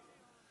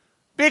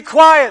 Be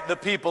quiet, the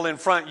people in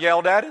front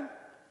yelled at him.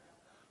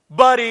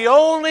 But he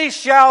only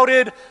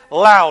shouted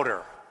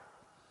louder,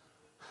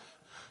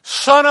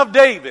 Son of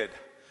David,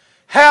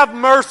 have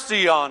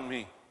mercy on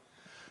me.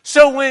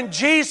 So when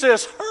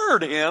Jesus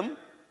heard him,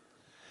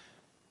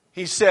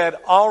 he said,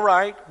 all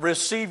right,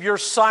 receive your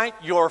sight.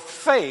 Your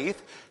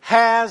faith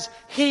has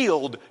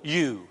healed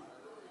you.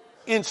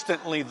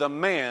 Instantly the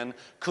man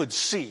could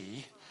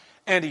see,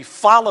 and he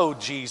followed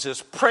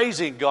Jesus,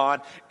 praising God,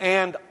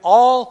 and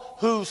all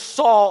who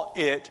saw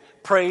it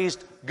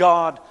praised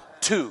God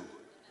too.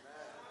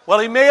 Well,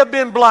 he may have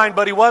been blind,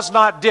 but he was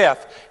not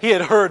deaf. He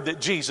had heard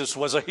that Jesus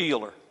was a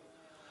healer.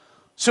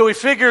 So he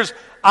figures,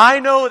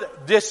 I know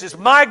that this is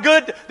my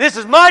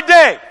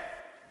day.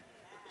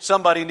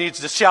 Somebody needs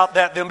to shout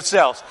that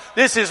themselves.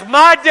 This is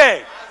my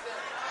day.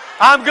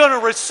 I'm going to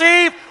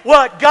receive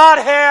what God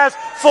has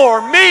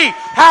for me.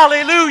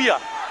 Hallelujah.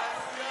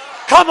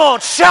 Come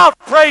on, shout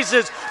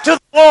praises to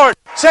the Lord.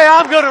 Say,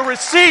 I'm going to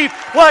receive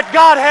what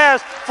God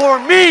has for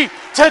me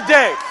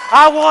today.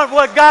 I want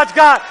what God's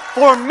got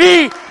for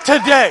me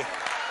today.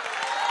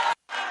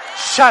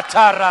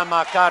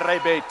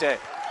 Shataramakarebe.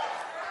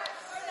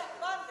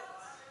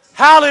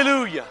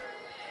 Hallelujah.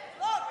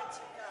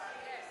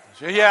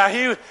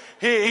 Yeah,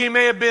 he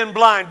may have been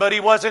blind, but he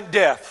wasn't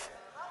deaf.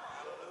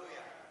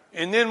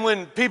 And then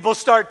when people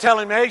start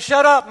telling me, hey,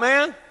 shut up,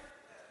 man.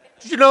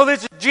 Did you know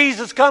this is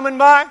Jesus coming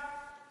by?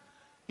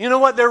 You know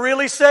what they're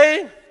really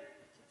saying?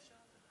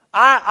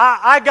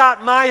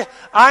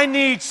 I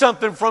need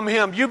something from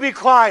him. You be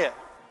quiet.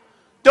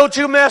 Don't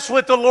you mess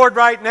with the Lord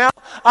right now.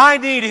 I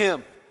need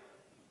him.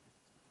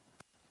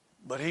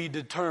 But he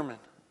determined.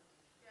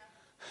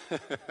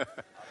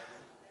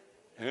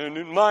 And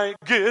it might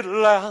get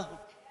loud.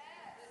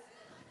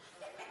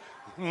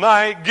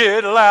 Might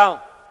get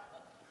loud.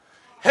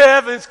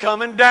 Heaven's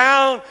coming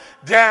down,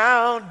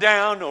 down,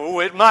 down. Oh,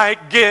 it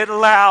might get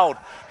loud.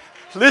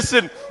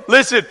 Listen.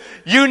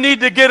 You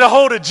need to get a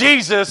hold of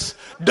Jesus.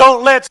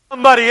 Don't let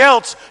somebody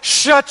else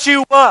shut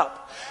you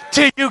up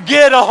till you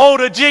get a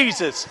hold of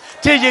Jesus,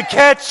 till you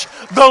catch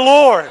the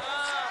Lord.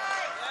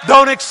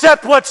 Don't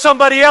accept what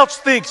somebody else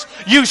thinks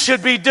you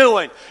should be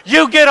doing.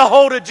 You get a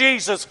hold of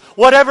Jesus,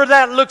 whatever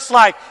that looks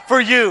like for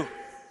you.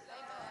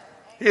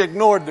 He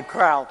ignored the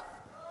crowd.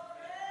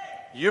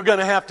 You're going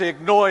to have to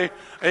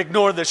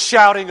ignore the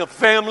shouting of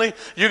family.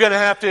 You're going to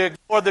have to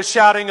ignore the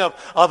shouting of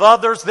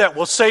others that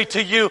will say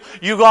to you,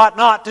 you ought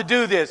not to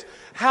do this.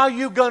 How are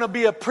you going to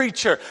be a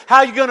preacher? How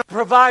are you going to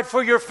provide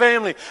for your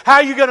family? How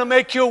are you going to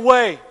make your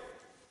way?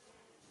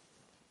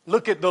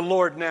 Look at the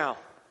Lord now.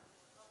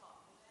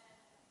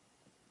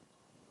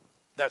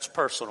 That's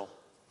personal.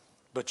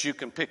 But you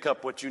can pick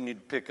up what you need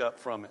to pick up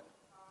from it.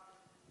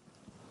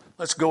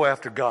 Let's go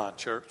after God,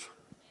 church.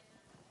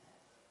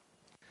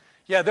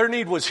 Yeah, their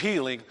need was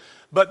healing,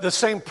 but the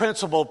same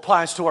principle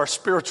applies to our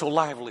spiritual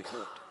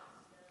livelihood.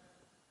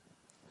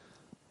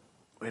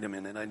 Wait a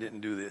minute, I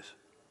didn't do this.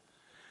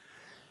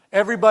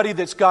 Everybody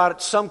that's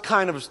got some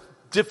kind of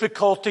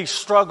difficulty,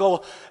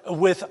 struggle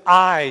with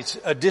eyes,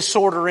 a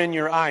disorder in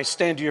your eyes,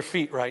 stand to your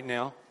feet right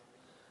now.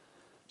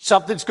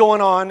 Something's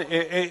going on.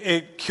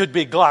 It could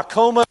be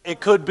glaucoma.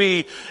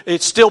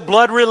 It's still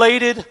blood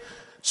related.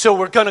 So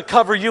we're going to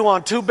cover you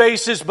on two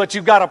bases, but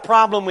you've got a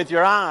problem with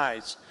your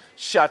eyes.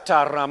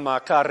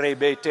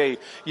 Shataramakarebete,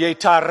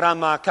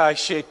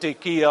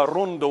 yetaramakaishetekia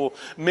rundo,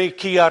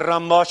 mekia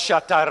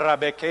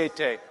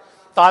ramoshatarabekete.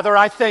 Father,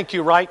 I thank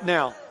you right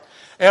now.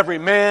 Every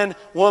man,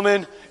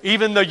 woman,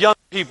 even the young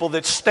people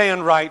that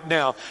stand right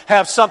now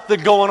have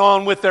something going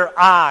on with their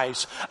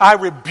eyes. I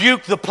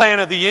rebuke the plan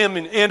of the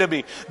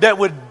enemy that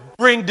would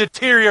bring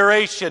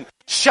deterioration.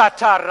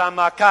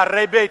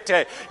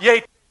 Shataramacarebete,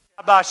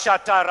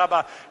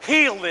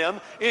 heal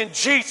them in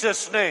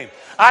Jesus' name.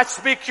 I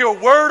speak your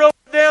word over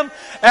them.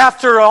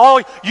 After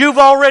all, you've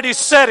already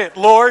said it,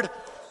 Lord.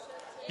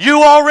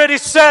 You already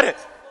said it.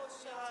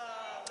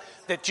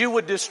 That you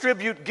would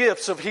distribute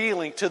gifts of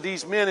healing to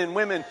these men and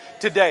women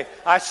today.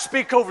 I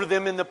speak over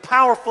them in the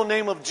powerful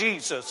name of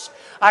Jesus.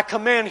 I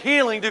command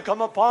healing to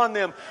come upon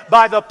them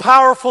by the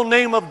powerful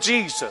name of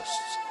Jesus.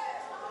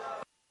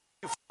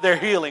 They're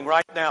healing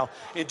right now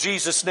in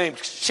Jesus' name.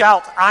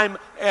 Shout, I'm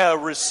a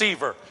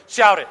receiver.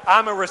 Shout it,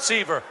 I'm a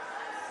receiver.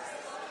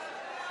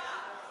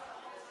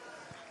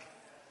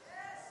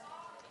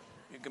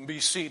 You can be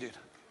seated.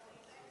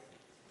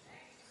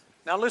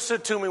 Now listen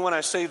to me when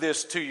I say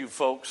this to you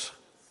folks.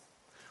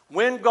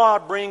 When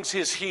God brings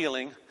His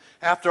healing,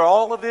 after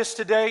all of this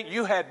today,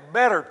 you had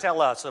better tell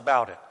us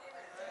about it.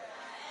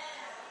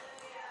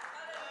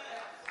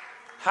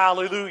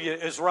 Hallelujah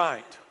is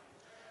right.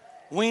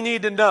 We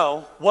need to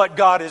know what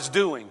God is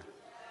doing.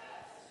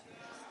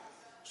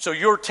 So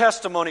your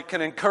testimony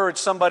can encourage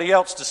somebody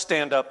else to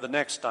stand up the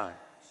next time.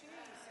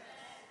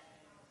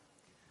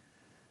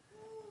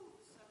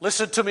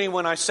 Listen to me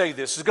when I say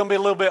this. It's going to be a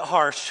little bit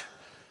harsh.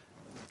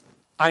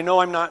 I know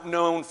I'm not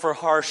known for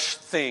harsh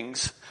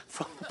things.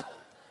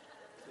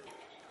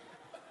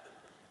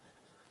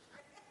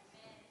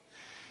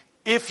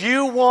 If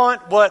you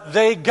want what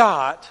they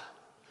got,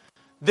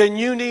 then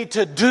you need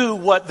to do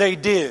what they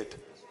did.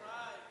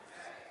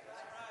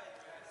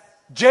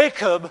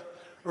 Jacob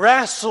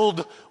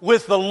wrestled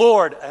with the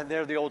Lord. And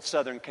there the old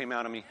Southern came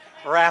out of me.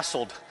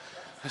 Wrestled.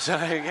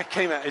 It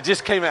came out. It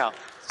just came out.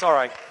 It's all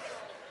right.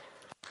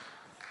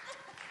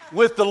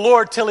 With the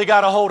Lord till he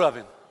got a hold of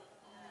him.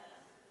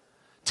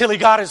 Till he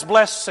got his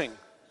blessing.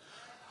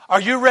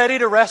 Are you ready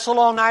to wrestle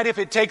all night if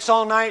it takes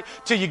all night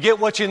till you get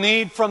what you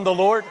need from the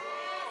Lord?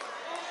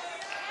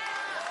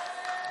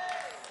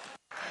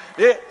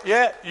 Yeah.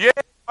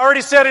 I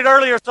already said it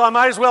earlier, so I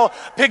might as well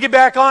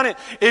piggyback on it.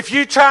 If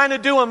you're trying to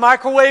do a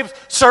microwave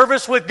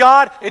service with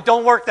God, it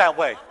don't work that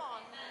way.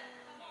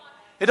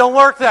 It don't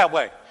work that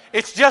way.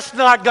 It's just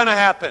not going to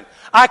happen.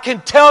 I can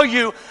tell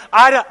you,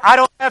 I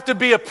don't have to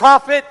be a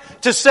prophet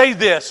to say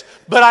this,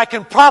 but I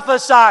can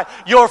prophesy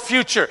your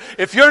future.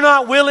 If you're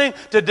not willing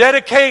to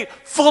dedicate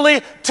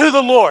fully to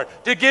the Lord,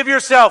 to give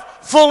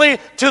yourself fully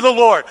to the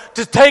Lord,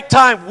 to take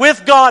time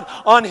with God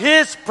on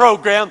His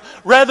program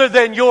rather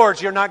than yours,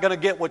 you're not going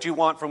to get what you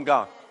want from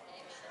God.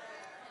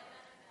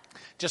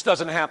 It just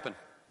doesn't happen.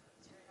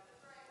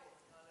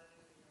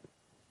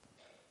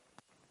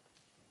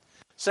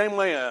 Same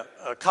way a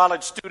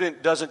college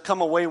student doesn't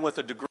come away with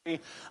a degree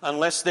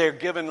unless they're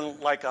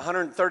given like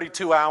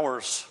 132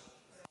 hours.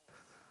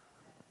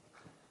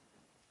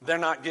 They're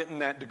not getting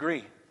that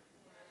degree.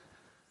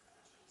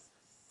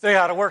 They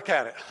got to work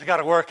at it. They got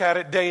to work at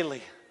it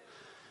daily.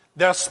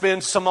 They'll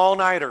spend some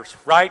all-nighters,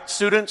 right,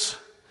 students?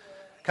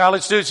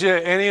 College students,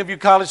 any of you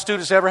college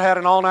students ever had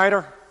an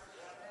all-nighter?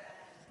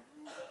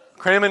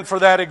 Cramming for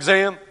that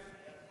exam?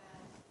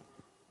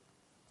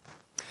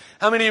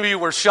 How many of you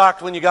were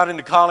shocked when you got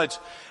into college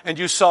and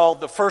you saw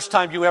the first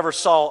time you ever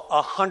saw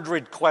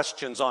 100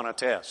 questions on a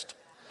test?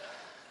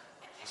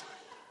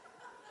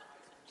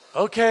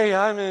 Okay,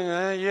 I'm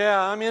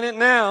in it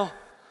now.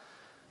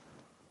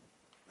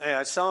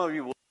 Yeah, some of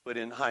you will do it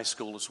in high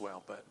school as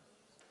well, but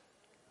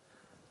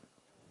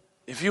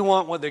if you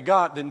want what they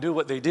got, then do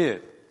what they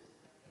did.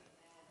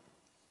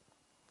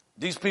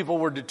 These people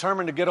were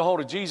determined to get a hold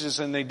of Jesus,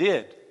 and they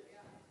did.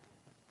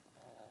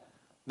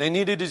 They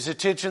needed His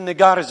attention. They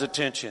got His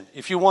attention.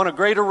 If you want a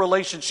greater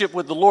relationship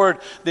with the Lord,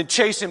 then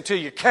chase Him till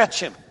you catch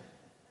Him.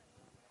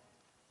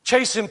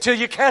 Chase Him till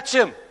you catch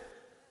Him.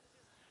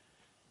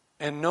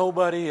 And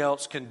nobody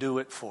else can do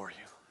it for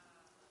you.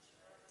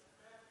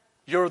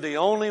 You're the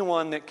only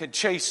one that can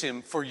chase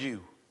Him for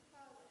you.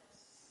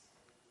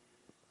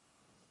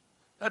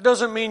 That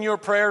doesn't mean your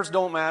prayers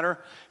don't matter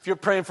if you're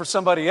praying for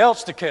somebody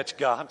else to catch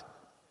God.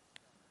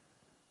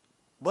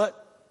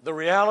 But the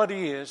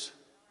reality is,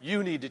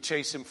 you need to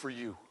chase Him for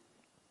you.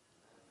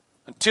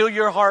 Until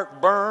your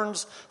heart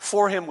burns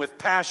for Him with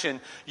passion,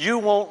 you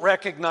won't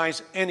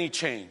recognize any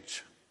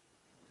change.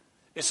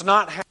 It's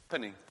not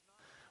happening.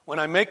 When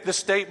I make the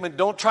statement,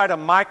 don't try to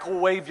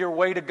microwave your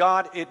way to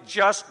God, it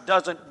just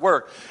doesn't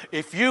work.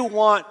 If you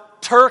want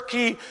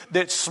turkey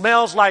that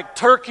smells like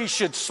turkey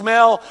should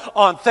smell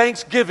on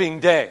Thanksgiving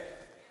Day,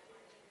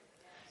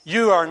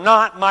 You are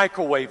not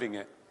microwaving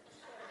it.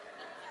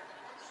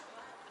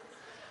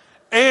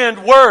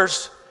 And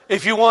worse,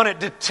 if you want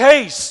it to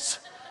taste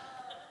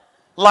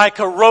like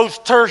a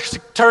roast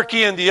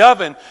turkey in the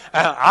oven,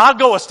 I'll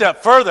go a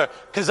step further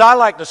because I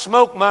like to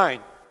smoke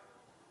mine.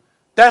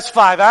 That's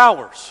 5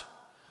 hours.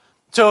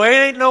 So it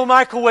ain't no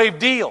microwave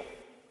deal.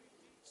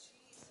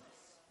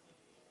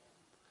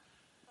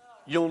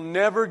 You'll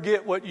never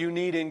get what you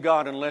need in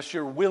God unless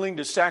you're willing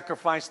to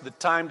sacrifice the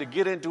time to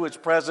get into His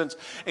presence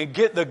and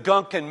get the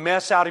gunk and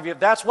mess out of you.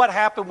 That's what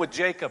happened with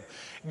Jacob.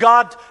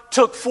 God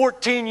took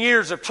 14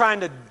 years of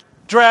trying to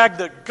drag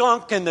the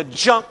gunk and the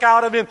junk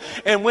out of him.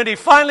 And when He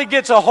finally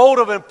gets a hold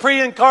of him,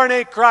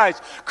 pre-incarnate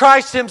Christ,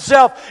 Christ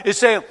Himself is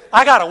saying,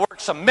 I got to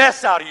work some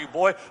mess out of you,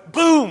 boy.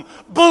 Boom,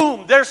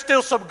 boom, there's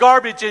still some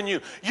garbage in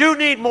you. You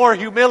need more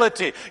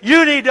humility.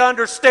 You need to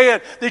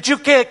understand that you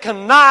can't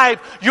connive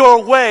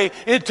your way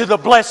into the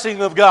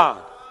blessing of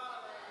God.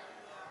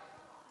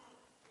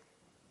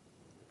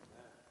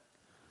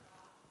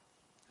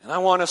 And I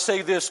want to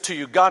say this to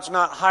you. God's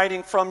not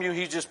hiding from you.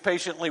 He's just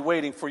patiently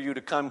waiting for you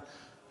to come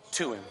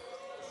to Him.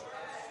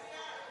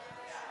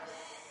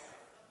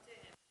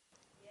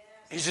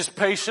 He's just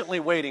patiently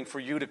waiting for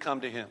you to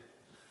come to Him.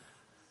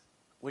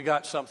 We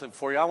got something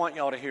for you. I want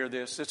y'all to hear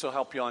this. This will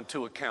help you on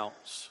 2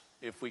 accounts.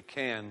 If we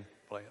can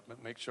play it,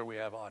 but make sure we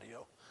have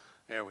audio.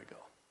 There we go.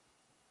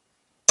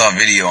 I saw a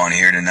video on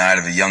here tonight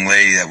of a young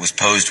lady that was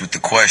posed with the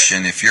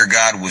question, if your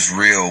God was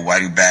real, why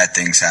do bad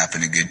things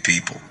happen to good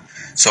people?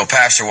 So a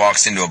pastor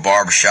walks into a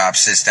barbershop,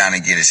 sits down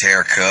and get his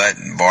hair cut,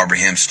 and Barbara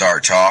and him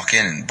start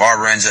talking, and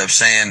Barbara ends up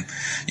saying,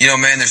 you know,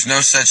 man, there's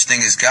no such thing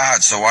as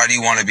God, so why do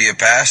you want to be a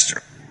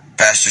pastor?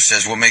 Pastor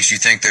says, what makes you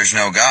think there's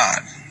no God?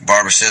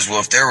 Barbara says,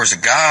 well, if there was a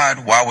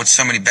God, why would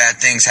so many bad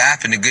things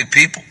happen to good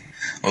people?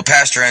 Well,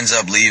 pastor ends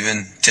up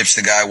leaving, tips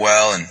the guy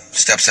well, and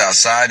steps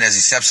outside. And as he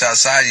steps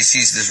outside, he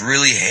sees this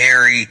really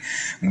hairy,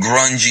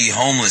 grungy,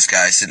 homeless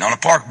guy sitting on a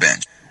park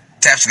bench.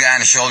 Taps the guy on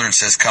the shoulder and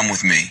says, come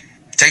with me.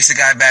 Takes the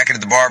guy back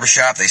into the barber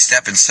shop. They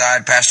step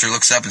inside. Pastor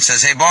looks up and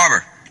says, hey,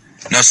 barber,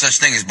 no such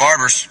thing as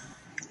barbers.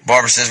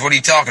 Barber says, what are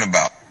you talking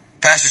about?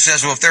 Pastor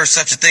says, well, if there's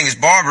such a thing as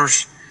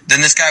barbers, then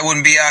this guy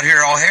wouldn't be out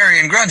here all hairy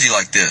and grungy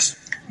like this.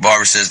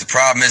 Barber says, the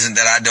problem isn't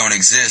that I don't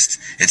exist,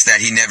 it's that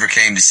he never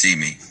came to see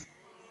me.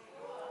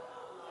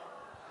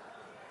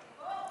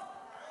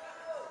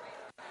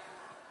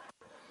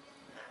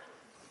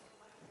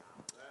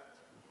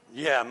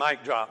 Yeah,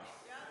 mic drop.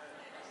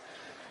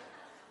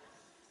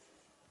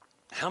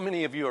 How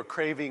many of you are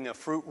craving a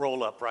fruit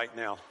roll-up right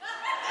now?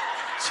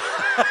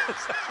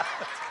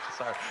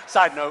 Sorry.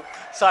 Side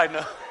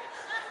note.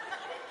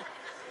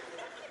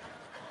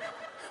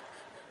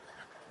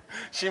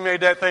 She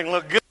made that thing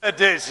look good,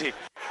 didn't she?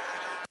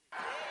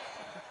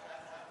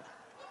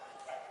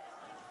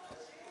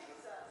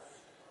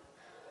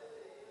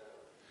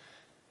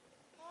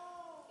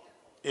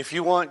 If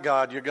you want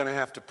God, you're going to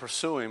have to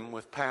pursue Him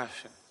with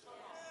passion.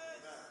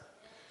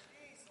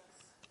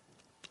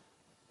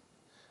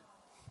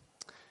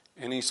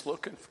 And He's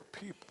looking for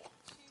people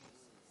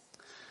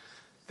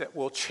that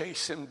will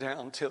chase Him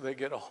down till they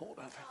get a hold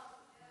of Him.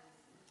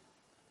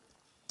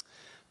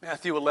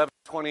 Matthew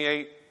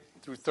 11:28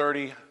 through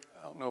 30.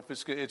 I don't know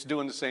if it's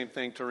doing the same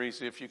thing,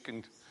 Teresa. If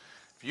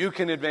you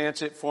can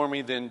advance it for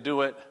me, then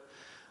do it.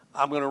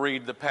 I'm going to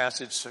read the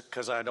passage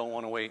because I don't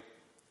want to wait.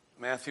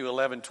 Matthew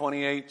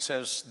 11:28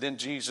 says, then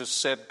Jesus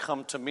said,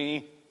 come to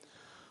me,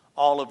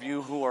 all of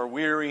you who are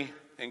weary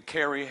and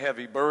carry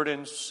heavy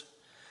burdens,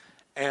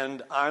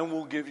 and I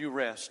will give you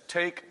rest.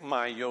 Take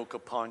my yoke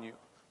upon you.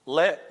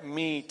 Let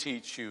me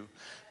teach you,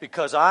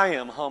 because I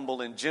am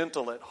humble and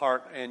gentle at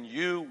heart, and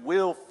you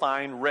will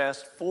find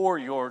rest for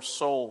your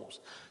souls.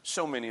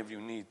 So many of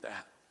you need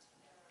that.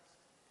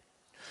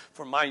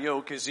 For my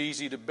yoke is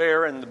easy to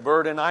bear, and the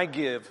burden I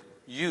give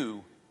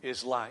you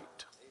is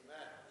light.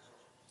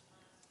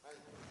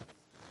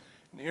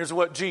 And here's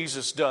what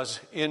Jesus does.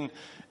 In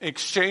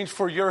exchange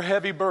for your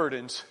heavy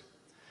burdens,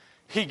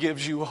 He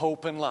gives you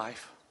hope and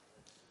life.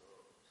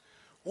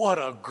 What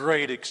a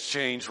great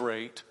exchange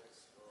rate.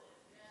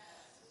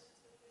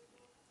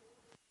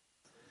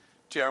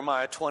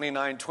 Jeremiah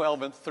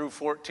 29:12 through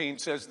 14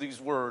 says these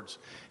words.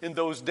 In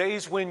those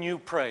days when you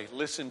pray,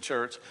 listen,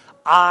 church,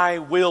 I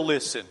will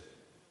listen.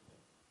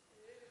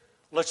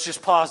 Let's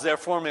just pause there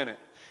for a minute.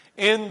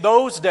 In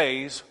those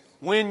days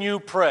when you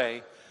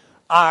pray,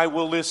 I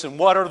will listen.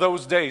 What are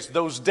those days?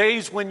 Those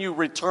days when you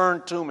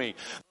return to me.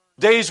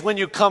 Days when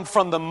you come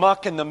from the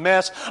muck and the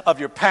mess of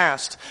your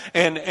past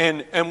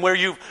and where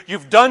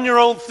you've done your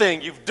own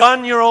thing. You've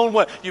done your own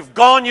way. You've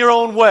gone your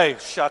own way.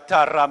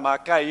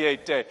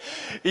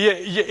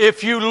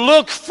 If you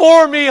look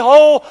for me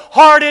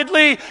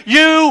wholeheartedly,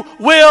 you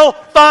will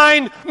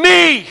find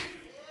me.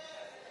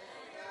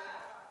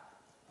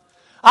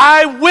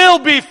 I will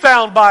be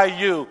found by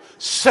you,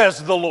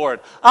 says the Lord.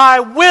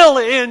 I will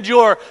end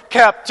your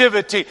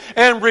captivity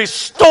and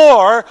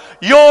restore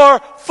your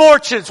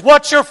fortunes.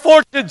 What's your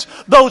fortunes?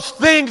 Those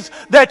things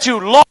that you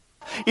lost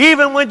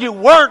even when you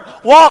weren't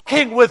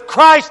walking with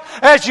Christ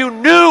as you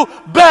knew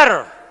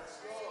better.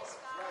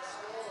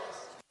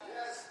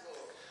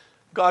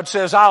 God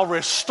says, I'll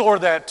restore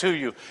that to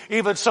you.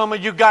 Even some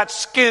of you got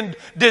skin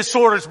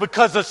disorders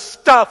because of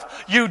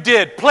stuff you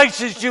did,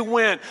 places you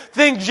went,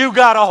 things you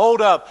got a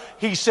hold of.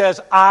 He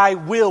says, I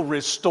will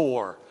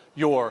restore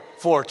your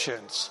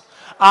fortunes.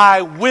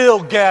 I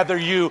will gather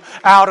you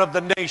out of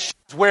the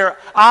nations where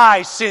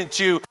I sent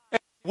you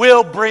and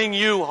will bring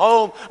you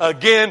home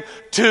again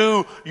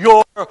to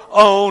your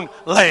own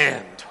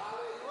land.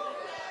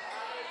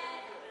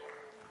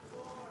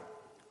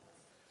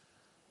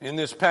 In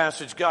this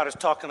passage, God is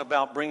talking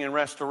about bringing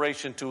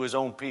restoration to His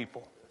own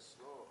people.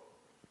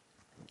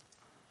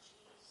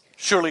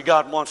 Surely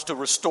God wants to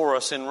restore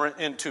us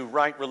into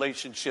right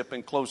relationship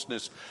and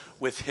closeness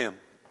with Him.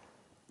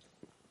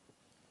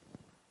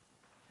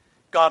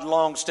 God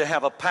longs to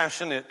have a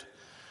passionate,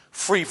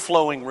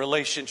 free-flowing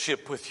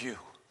relationship with you.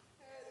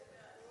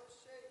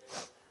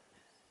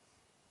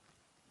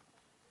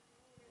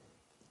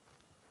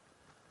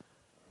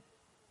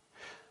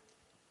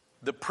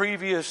 The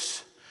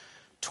previous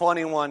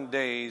 21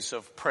 days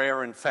of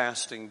prayer and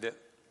fasting that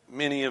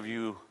many of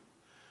you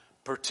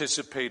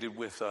participated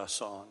with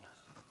us on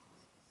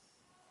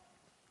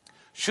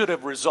should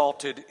have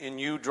resulted in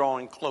you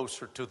drawing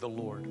closer to the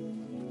Lord.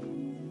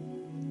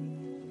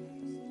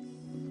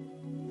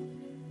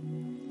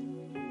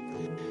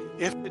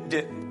 If it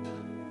didn't,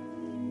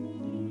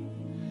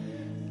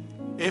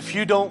 if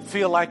you don't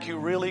feel like you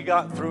really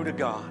got through to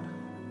God,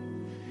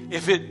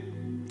 if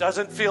it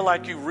doesn't feel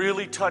like you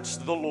really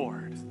touched the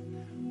Lord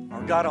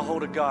or got a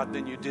hold of God,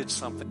 then you did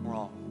something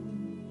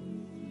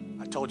wrong.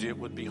 I told you it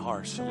would be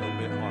harsh, a little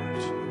bit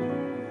harsh.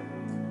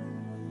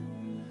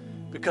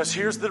 Because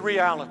here's the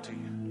reality.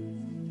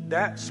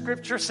 That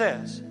scripture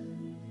says,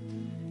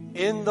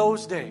 in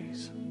those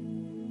days,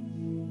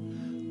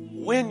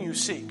 when you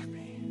seek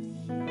me,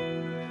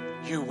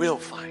 you will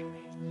find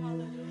me.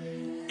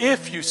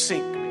 If you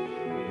seek me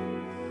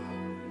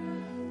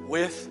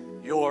with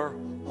your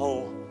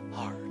whole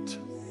heart.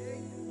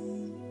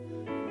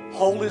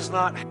 Whole is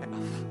not half.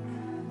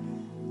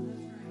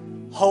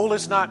 Whole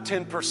is not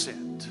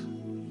 10%.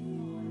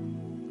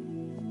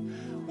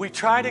 We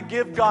try to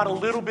give God a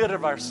little bit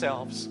of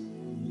ourselves.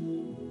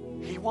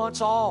 He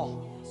wants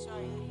all.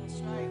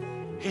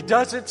 He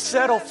doesn't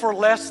settle for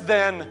less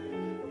than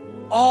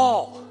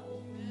all.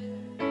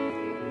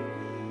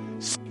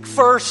 Seek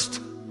first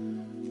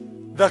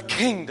the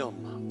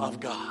kingdom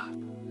of God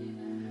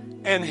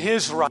and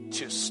His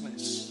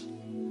righteousness,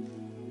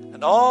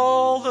 and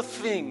all the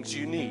things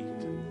you need,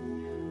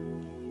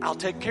 I'll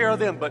take care of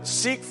them. But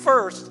seek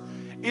first.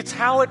 It's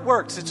how it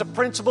works. It's a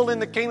principle in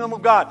the kingdom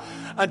of God.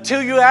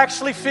 Until you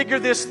actually figure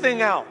this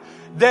thing out,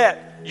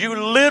 that you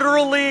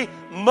literally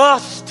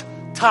must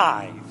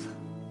tithe.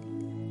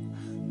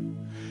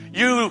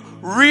 You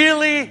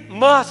really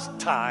must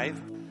tithe.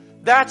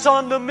 That's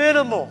on the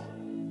minimal.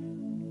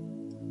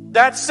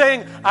 That's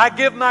saying, I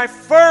give my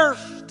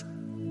first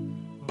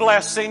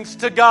blessings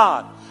to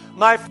God.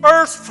 My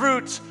first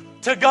fruits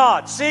to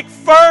God. Seek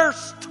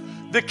first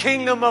the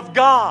kingdom of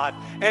God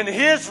and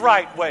His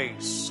right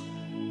ways.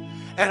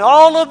 And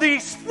all of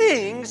these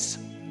things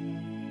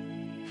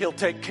He'll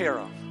take care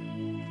of.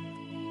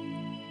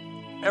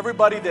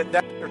 Everybody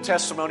that's your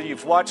testimony,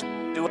 you've watched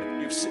do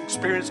it, you've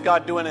experienced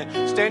God doing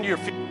it, stand to your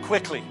feet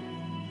quickly.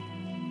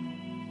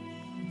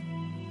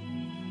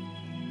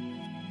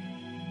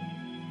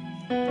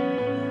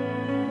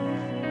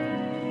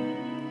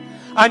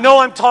 I know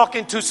I'm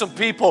talking to some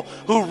people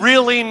who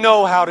really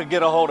know how to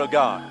get a hold of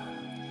God.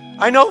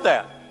 I know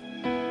that.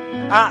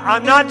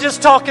 I'm not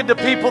just talking to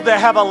people that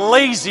have a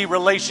lazy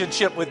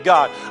relationship with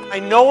God. I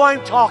know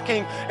I'm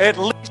talking at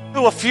least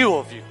to a few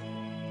of you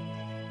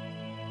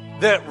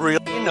that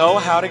really know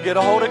how to get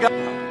a hold of God.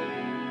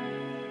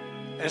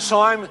 And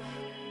so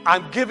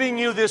I'm giving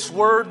you this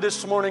word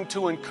this morning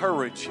to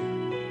encourage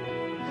you.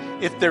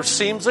 If there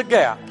seems a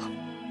gap,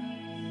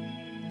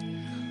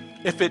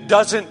 if it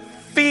doesn't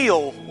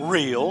feel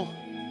real,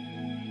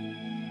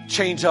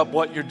 change up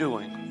what you're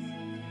doing.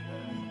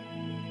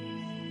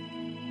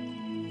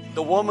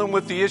 The woman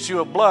with the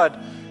issue of blood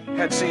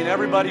had seen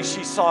everybody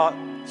she thought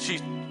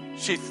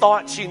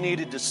she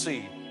needed to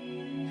see.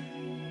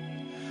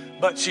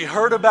 But she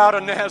heard about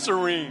a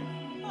Nazarene.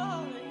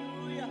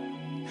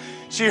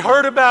 She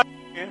heard about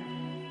a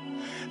man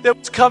that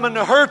was coming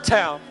to her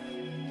town.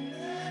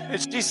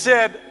 And she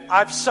said,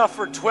 I've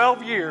suffered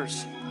 12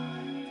 years.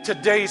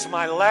 Today's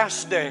my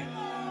last day.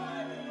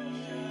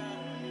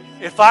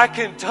 If I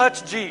can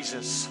touch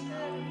Jesus,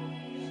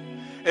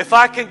 if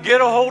I can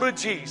get a hold of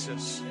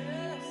Jesus,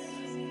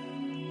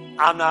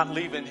 I'm not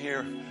leaving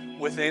here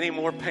with any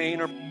more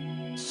pain or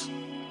peace.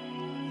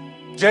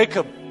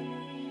 Jacob,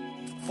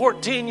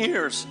 14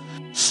 years,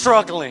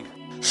 struggling.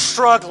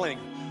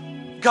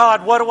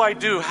 God, what do I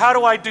do? How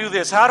do I do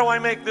this? How do I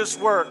make this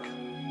work?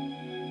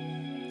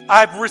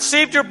 I've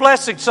received your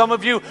blessings. Some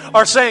of you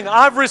are saying,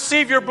 I've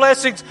received your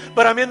blessings,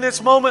 but I'm in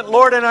this moment,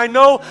 Lord, and I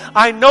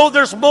know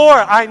there's more.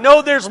 I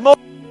know there's more.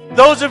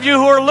 Those of you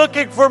who are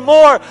looking for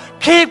more,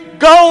 keep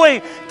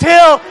going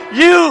till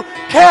you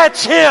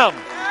catch Him.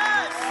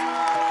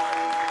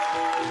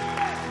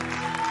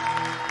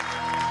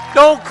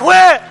 Don't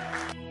quit.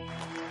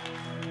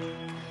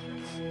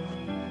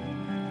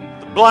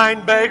 The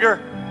blind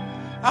beggar,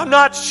 I'm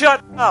not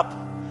shutting up.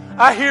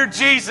 I hear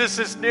Jesus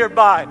is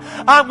nearby.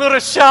 I'm going to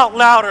shout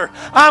louder.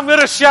 I'm going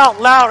to shout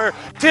louder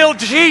till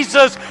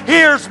Jesus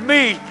hears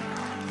me.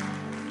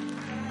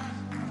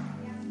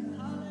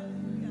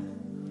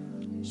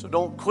 So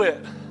don't quit.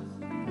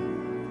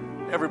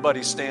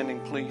 Everybody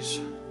standing,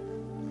 please.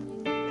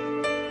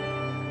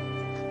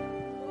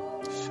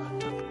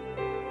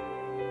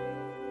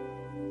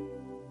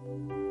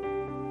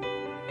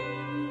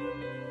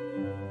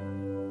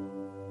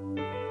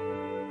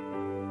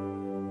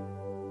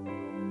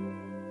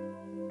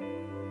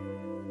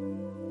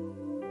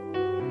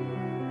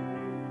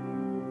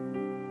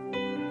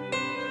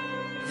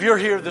 If you're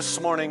here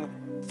this morning,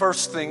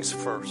 first things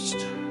first,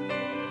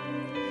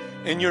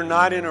 and you're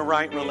not in a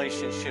right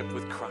relationship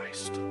with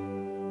Christ,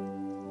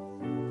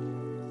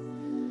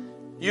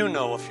 you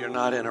know if you're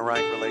not in a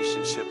right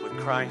relationship with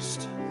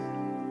Christ.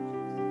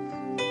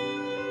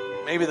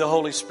 Maybe the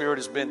Holy Spirit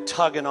has been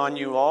tugging on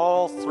you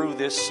all through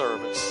this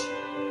service.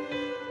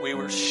 We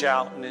were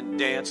shouting and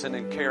dancing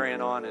and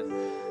carrying on,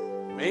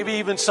 and maybe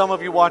even some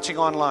of you watching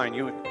online,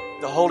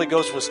 the Holy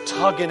Ghost was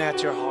tugging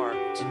at your heart.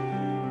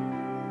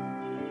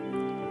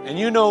 And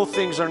you know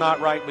things are not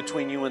right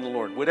between you and the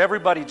Lord. Would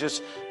everybody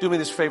just do me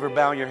this favor,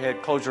 bow your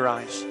head, close your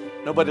eyes.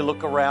 Nobody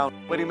look around.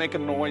 Nobody make a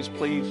noise,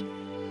 please.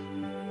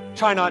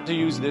 Try not to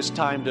use this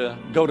time to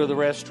go to the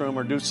restroom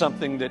or do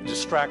something that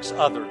distracts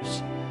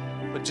others.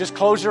 But just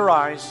close your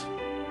eyes.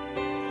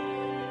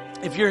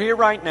 If you're here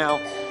right now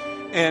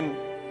and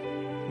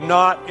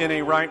not in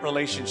a right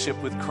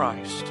relationship with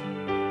Christ,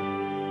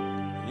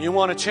 you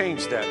want to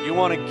change that. You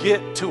want to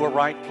get to a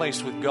right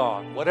place with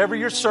God. Whatever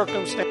your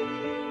circumstance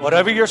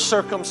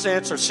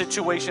or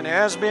situation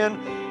has been,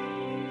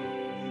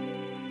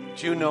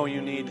 you know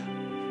you need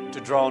to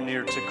draw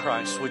near to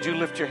Christ. Would you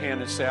lift your hand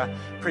and say,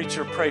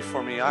 "Preacher, pray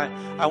for me. I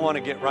want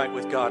to get right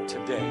with God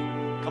today."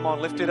 Come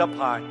on, lift it up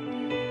high.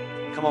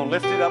 Come on,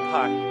 lift it up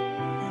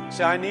high.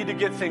 Say, "I need to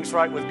get things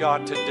right with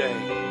God today."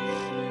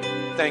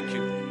 Thank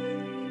you.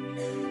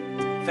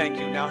 Thank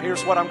you. Now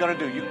here's what I'm going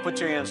to do. You can put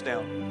your hands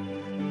down.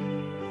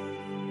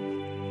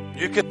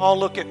 You can all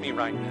look at me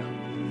right now.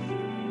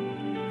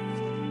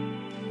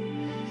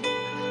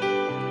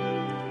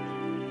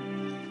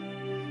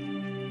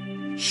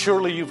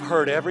 Surely you've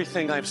heard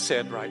everything I've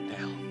said right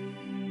now.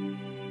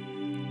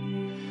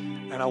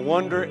 And I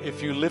wonder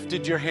if you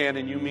lifted your hand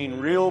and you mean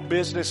real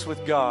business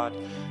with God,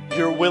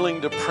 you're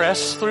willing to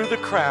press through the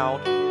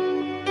crowd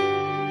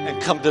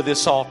and come to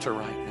this altar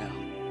right now.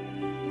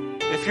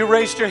 If you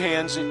raised your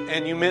hands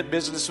and you meant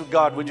business with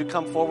God, would you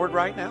come forward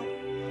right now?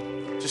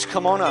 Just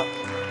come on up.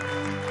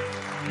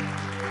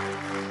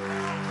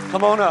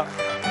 Come on up.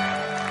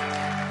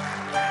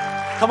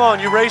 Come on,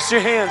 you raised your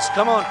hands.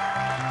 Come on.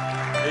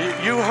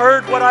 You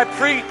heard what I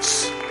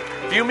preached.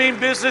 If you mean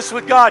business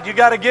with God, you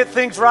got to get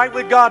things right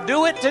with God.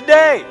 Do it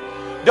today.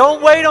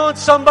 Don't wait on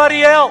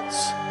somebody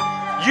else.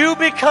 You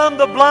become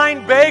the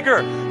blind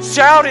beggar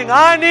shouting,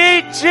 "I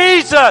need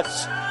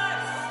Jesus."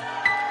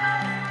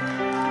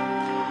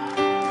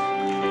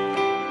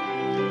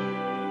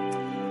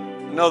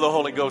 I know the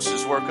Holy Ghost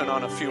is working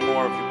on a few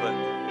more of you, but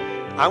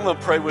I'm going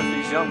to pray with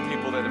these young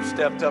people that have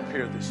stepped up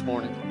here this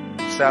morning,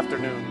 this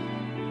afternoon.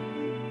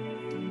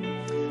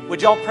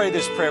 Would y'all pray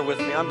this prayer with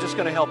me? I'm just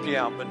going to help you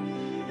out, but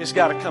it's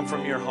got to come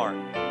from your heart.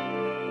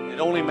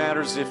 It only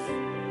matters if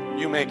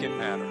you make it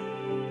matter.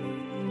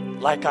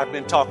 Like I've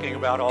been talking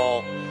about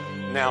all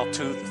now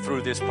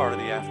through this part of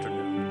the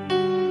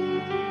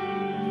afternoon.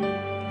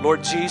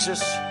 Lord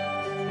Jesus,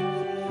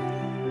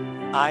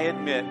 I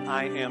admit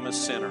I am a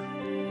sinner.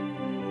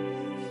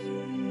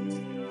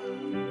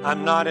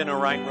 I'm not in a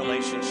right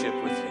relationship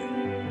with you.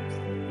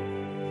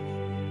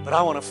 But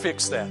I want to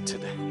fix that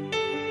today.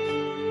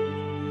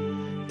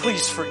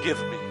 Please forgive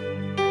me.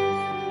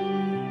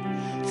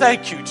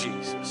 Thank you,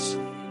 Jesus,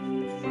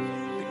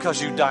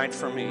 because you died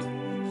for me.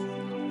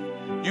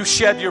 You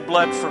shed your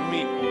blood for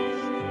me.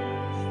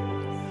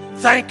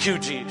 Thank you,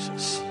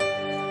 Jesus.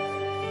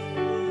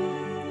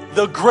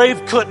 The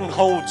grave couldn't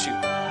hold you.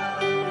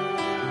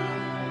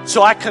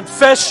 So I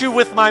confess you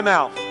with my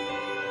mouth.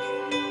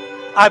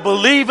 I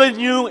believe in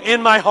you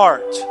in my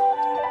heart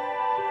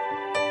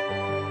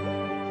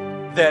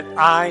that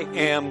I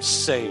am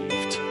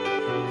saved.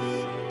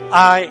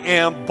 I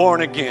am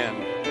born again.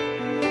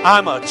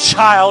 I'm a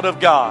child of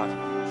God.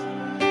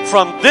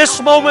 From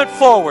this moment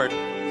forward,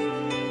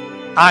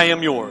 I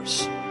am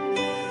yours.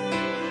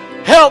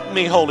 Help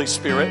me, Holy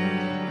Spirit,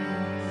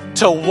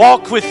 to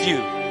walk with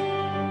you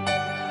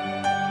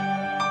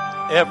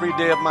every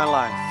day of my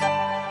life.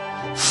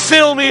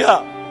 Fill me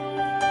up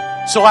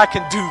so I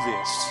can do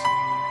this.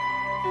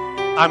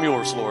 I'm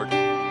yours, Lord.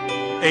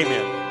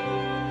 Amen.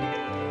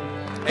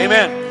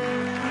 Amen.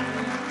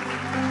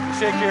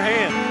 Shake your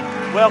hand.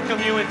 Welcome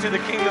you into the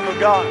kingdom of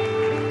God.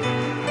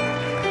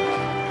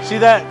 See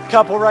that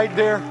couple right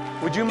there?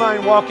 Would you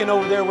mind walking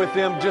over there with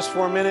them just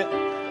for a minute?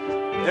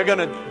 They're going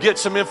to get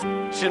some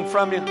information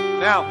from you.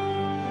 Now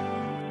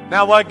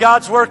while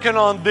God's working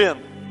on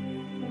them,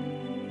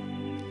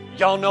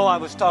 Y'all know I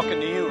was talking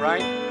to you,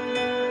 right?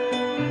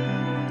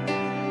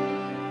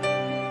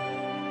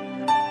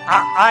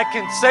 I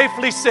can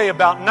safely say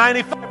about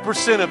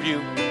 95% of you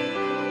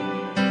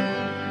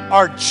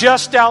are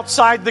just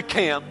outside the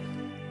camp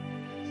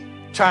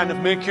trying to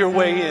make your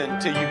way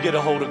in till you get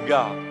a hold of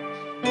God.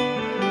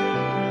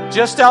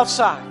 Just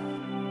outside.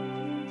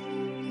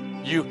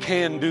 You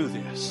can do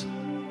this.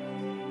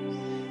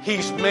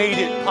 He's made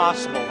it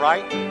possible,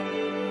 right?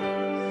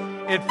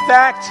 In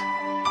fact,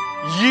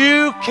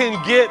 you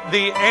can get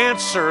the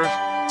answer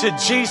to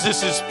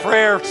Jesus'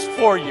 prayers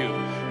for you,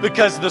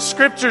 because the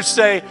scriptures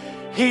say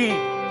He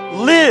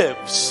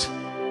lives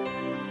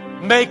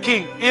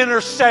making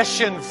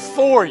intercession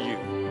for you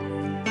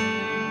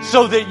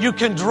so that you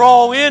can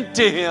draw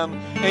into Him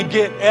and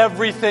get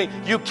everything.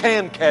 You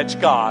can catch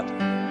God.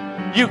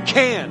 You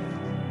can.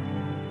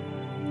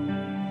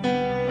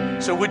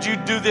 So would you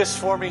do this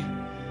for me?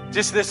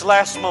 Just this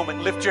last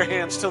moment, lift your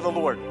hands to the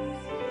Lord.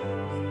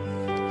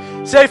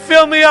 Say,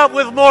 fill me up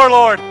with more,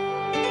 Lord.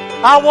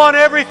 I want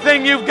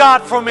everything you've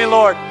got for me,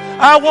 Lord.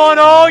 I want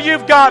all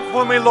you've got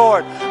for me,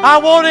 Lord. I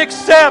won't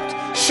accept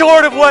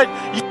short of what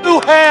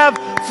you have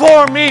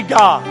for me,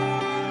 God.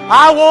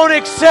 I won't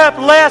accept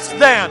less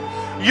than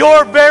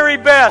your very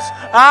best.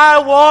 I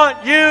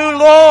want you,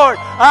 Lord.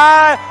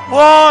 I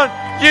want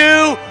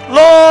you,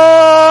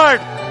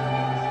 Lord.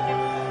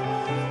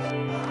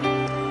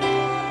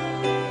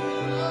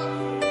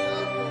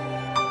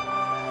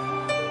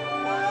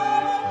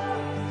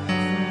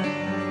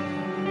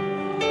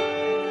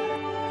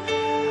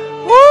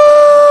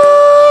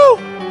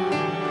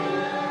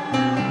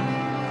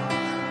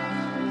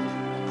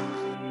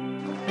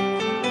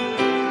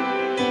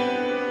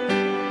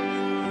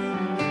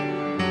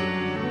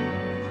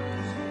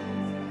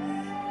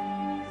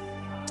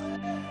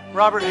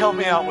 Robert, help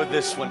me out with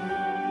this one.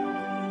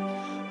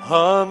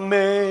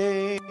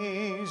 Amazing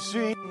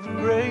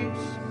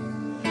grace,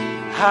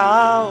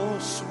 how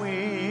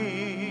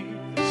sweet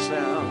the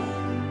sound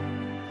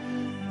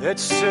that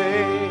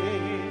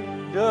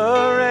saved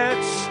a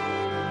wretch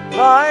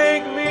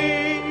like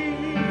me.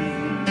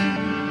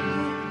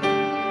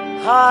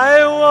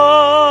 I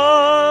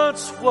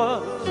once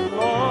was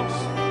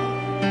lost,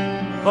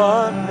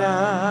 but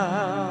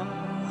now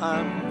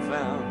I'm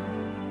found.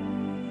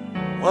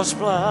 Was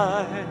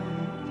blind,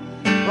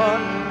 but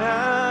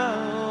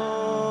now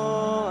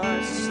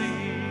I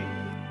see.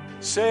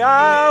 Say,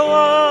 I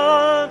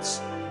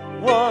once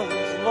was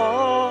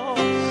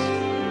lost,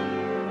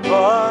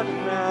 but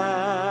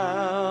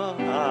now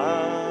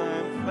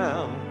I'm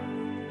found.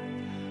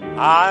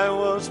 I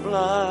was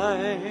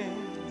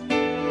blind,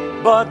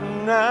 but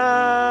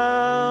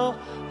now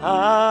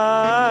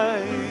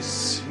I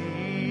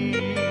see.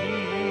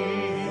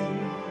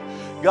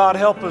 God,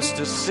 help us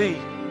to see.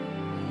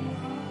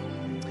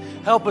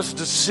 Help us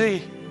to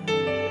see.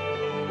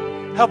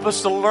 Help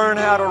us to learn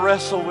how to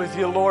wrestle with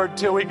you, Lord,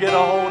 till we get a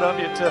hold of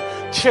you, to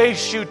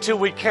chase you till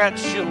we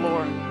catch you,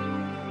 Lord,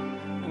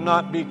 and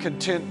not be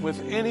content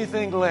with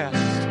anything less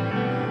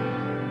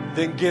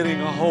than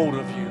getting a hold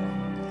of you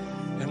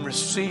and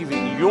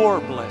receiving your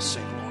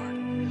blessing,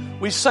 Lord.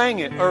 We sang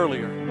it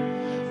earlier.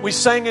 We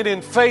sang it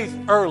in faith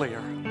earlier.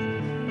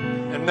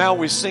 And now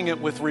we sing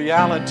it with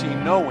reality,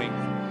 knowing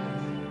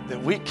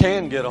that we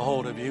can get a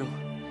hold of you.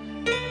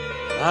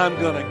 I'm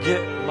going to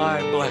get my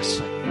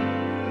blessing.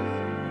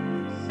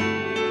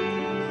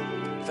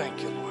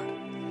 Thank you, Lord.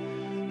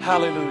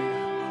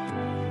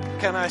 Hallelujah.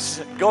 Can I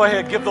say, go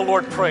ahead, give the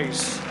Lord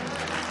praise.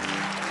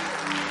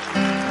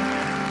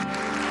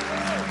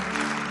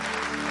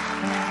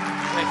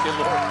 Thank you,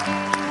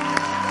 Lord.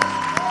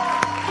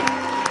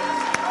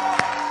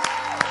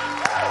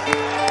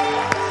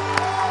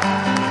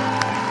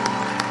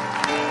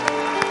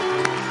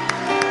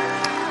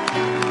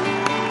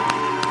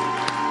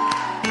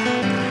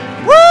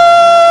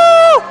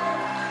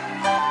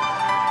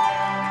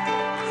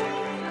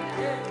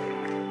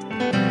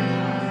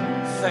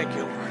 Thank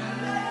you, Lord.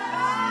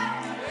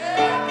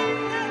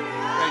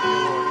 Thank you,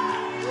 Lord.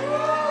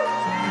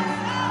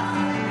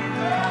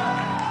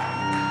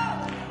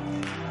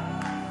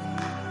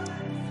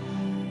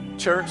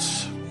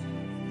 Church,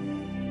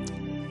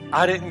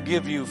 I didn't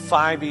give you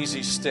 5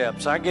 easy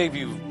steps. I gave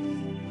you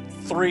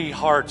 3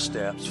 hard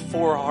steps,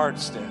 4 hard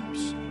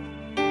steps.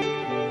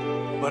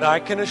 But I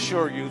can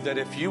assure you that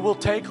if you will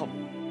take them,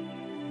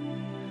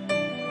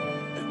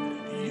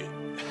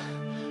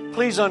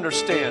 please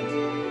understand,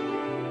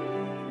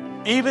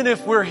 even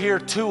if we're here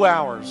 2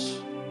 hours,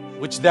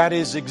 which that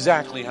is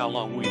exactly how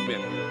long we've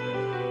been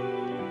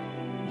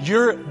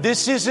here,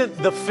 this isn't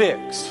the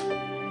fix.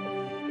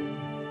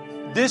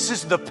 This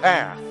is the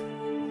path.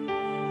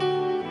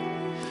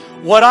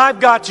 What I've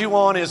got you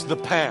on is the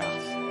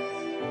path.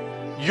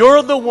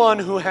 You're the one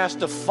who has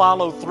to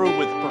follow through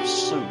with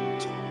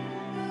pursuit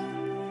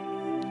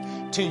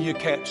till you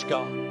catch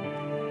God.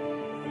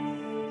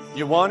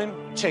 You want Him?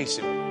 Chase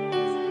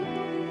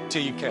Him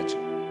till you catch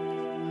Him.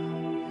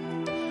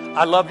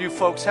 I love you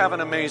folks. Have an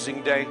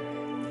amazing day.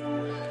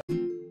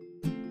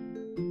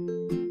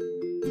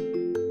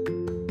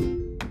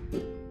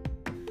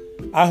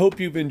 I hope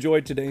you've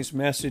enjoyed today's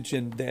message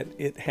and that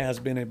it has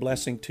been a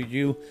blessing to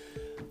you.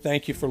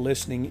 Thank you for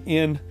listening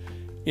in.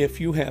 If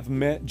you have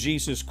met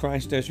Jesus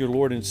Christ as your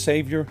Lord and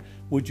Savior,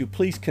 would you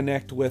please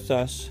connect with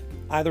us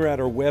either at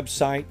our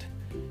website,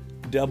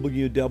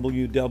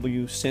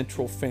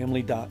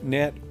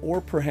 www.centralfamily.net, or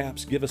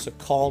perhaps give us a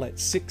call at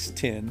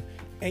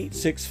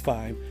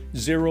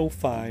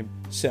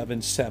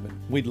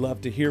 610-865-0577. We'd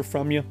love to hear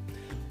from you.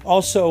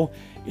 Also,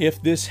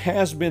 if this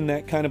has been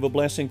that kind of a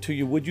blessing to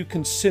you, would you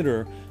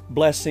consider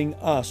blessing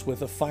us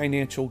with a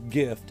financial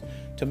gift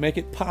to make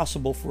it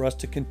possible for us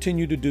to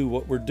continue to do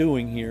what we're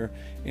doing here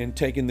in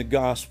taking the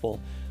gospel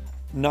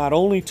not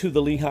only to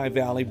the Lehigh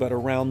Valley but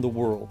around the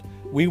world.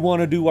 We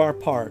want to do our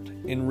part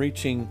in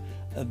reaching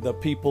the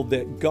people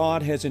that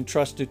God has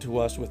entrusted to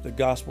us with the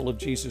gospel of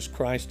Jesus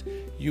Christ.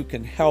 You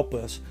can help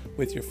us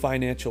with your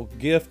financial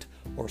gift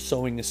or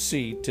sowing a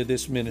seed to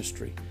this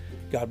ministry.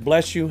 God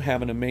bless you.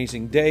 Have an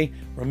amazing day.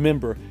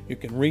 Remember, you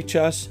can reach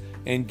us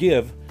and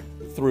give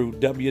through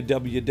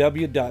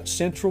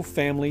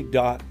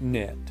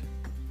www.centralfamily.net.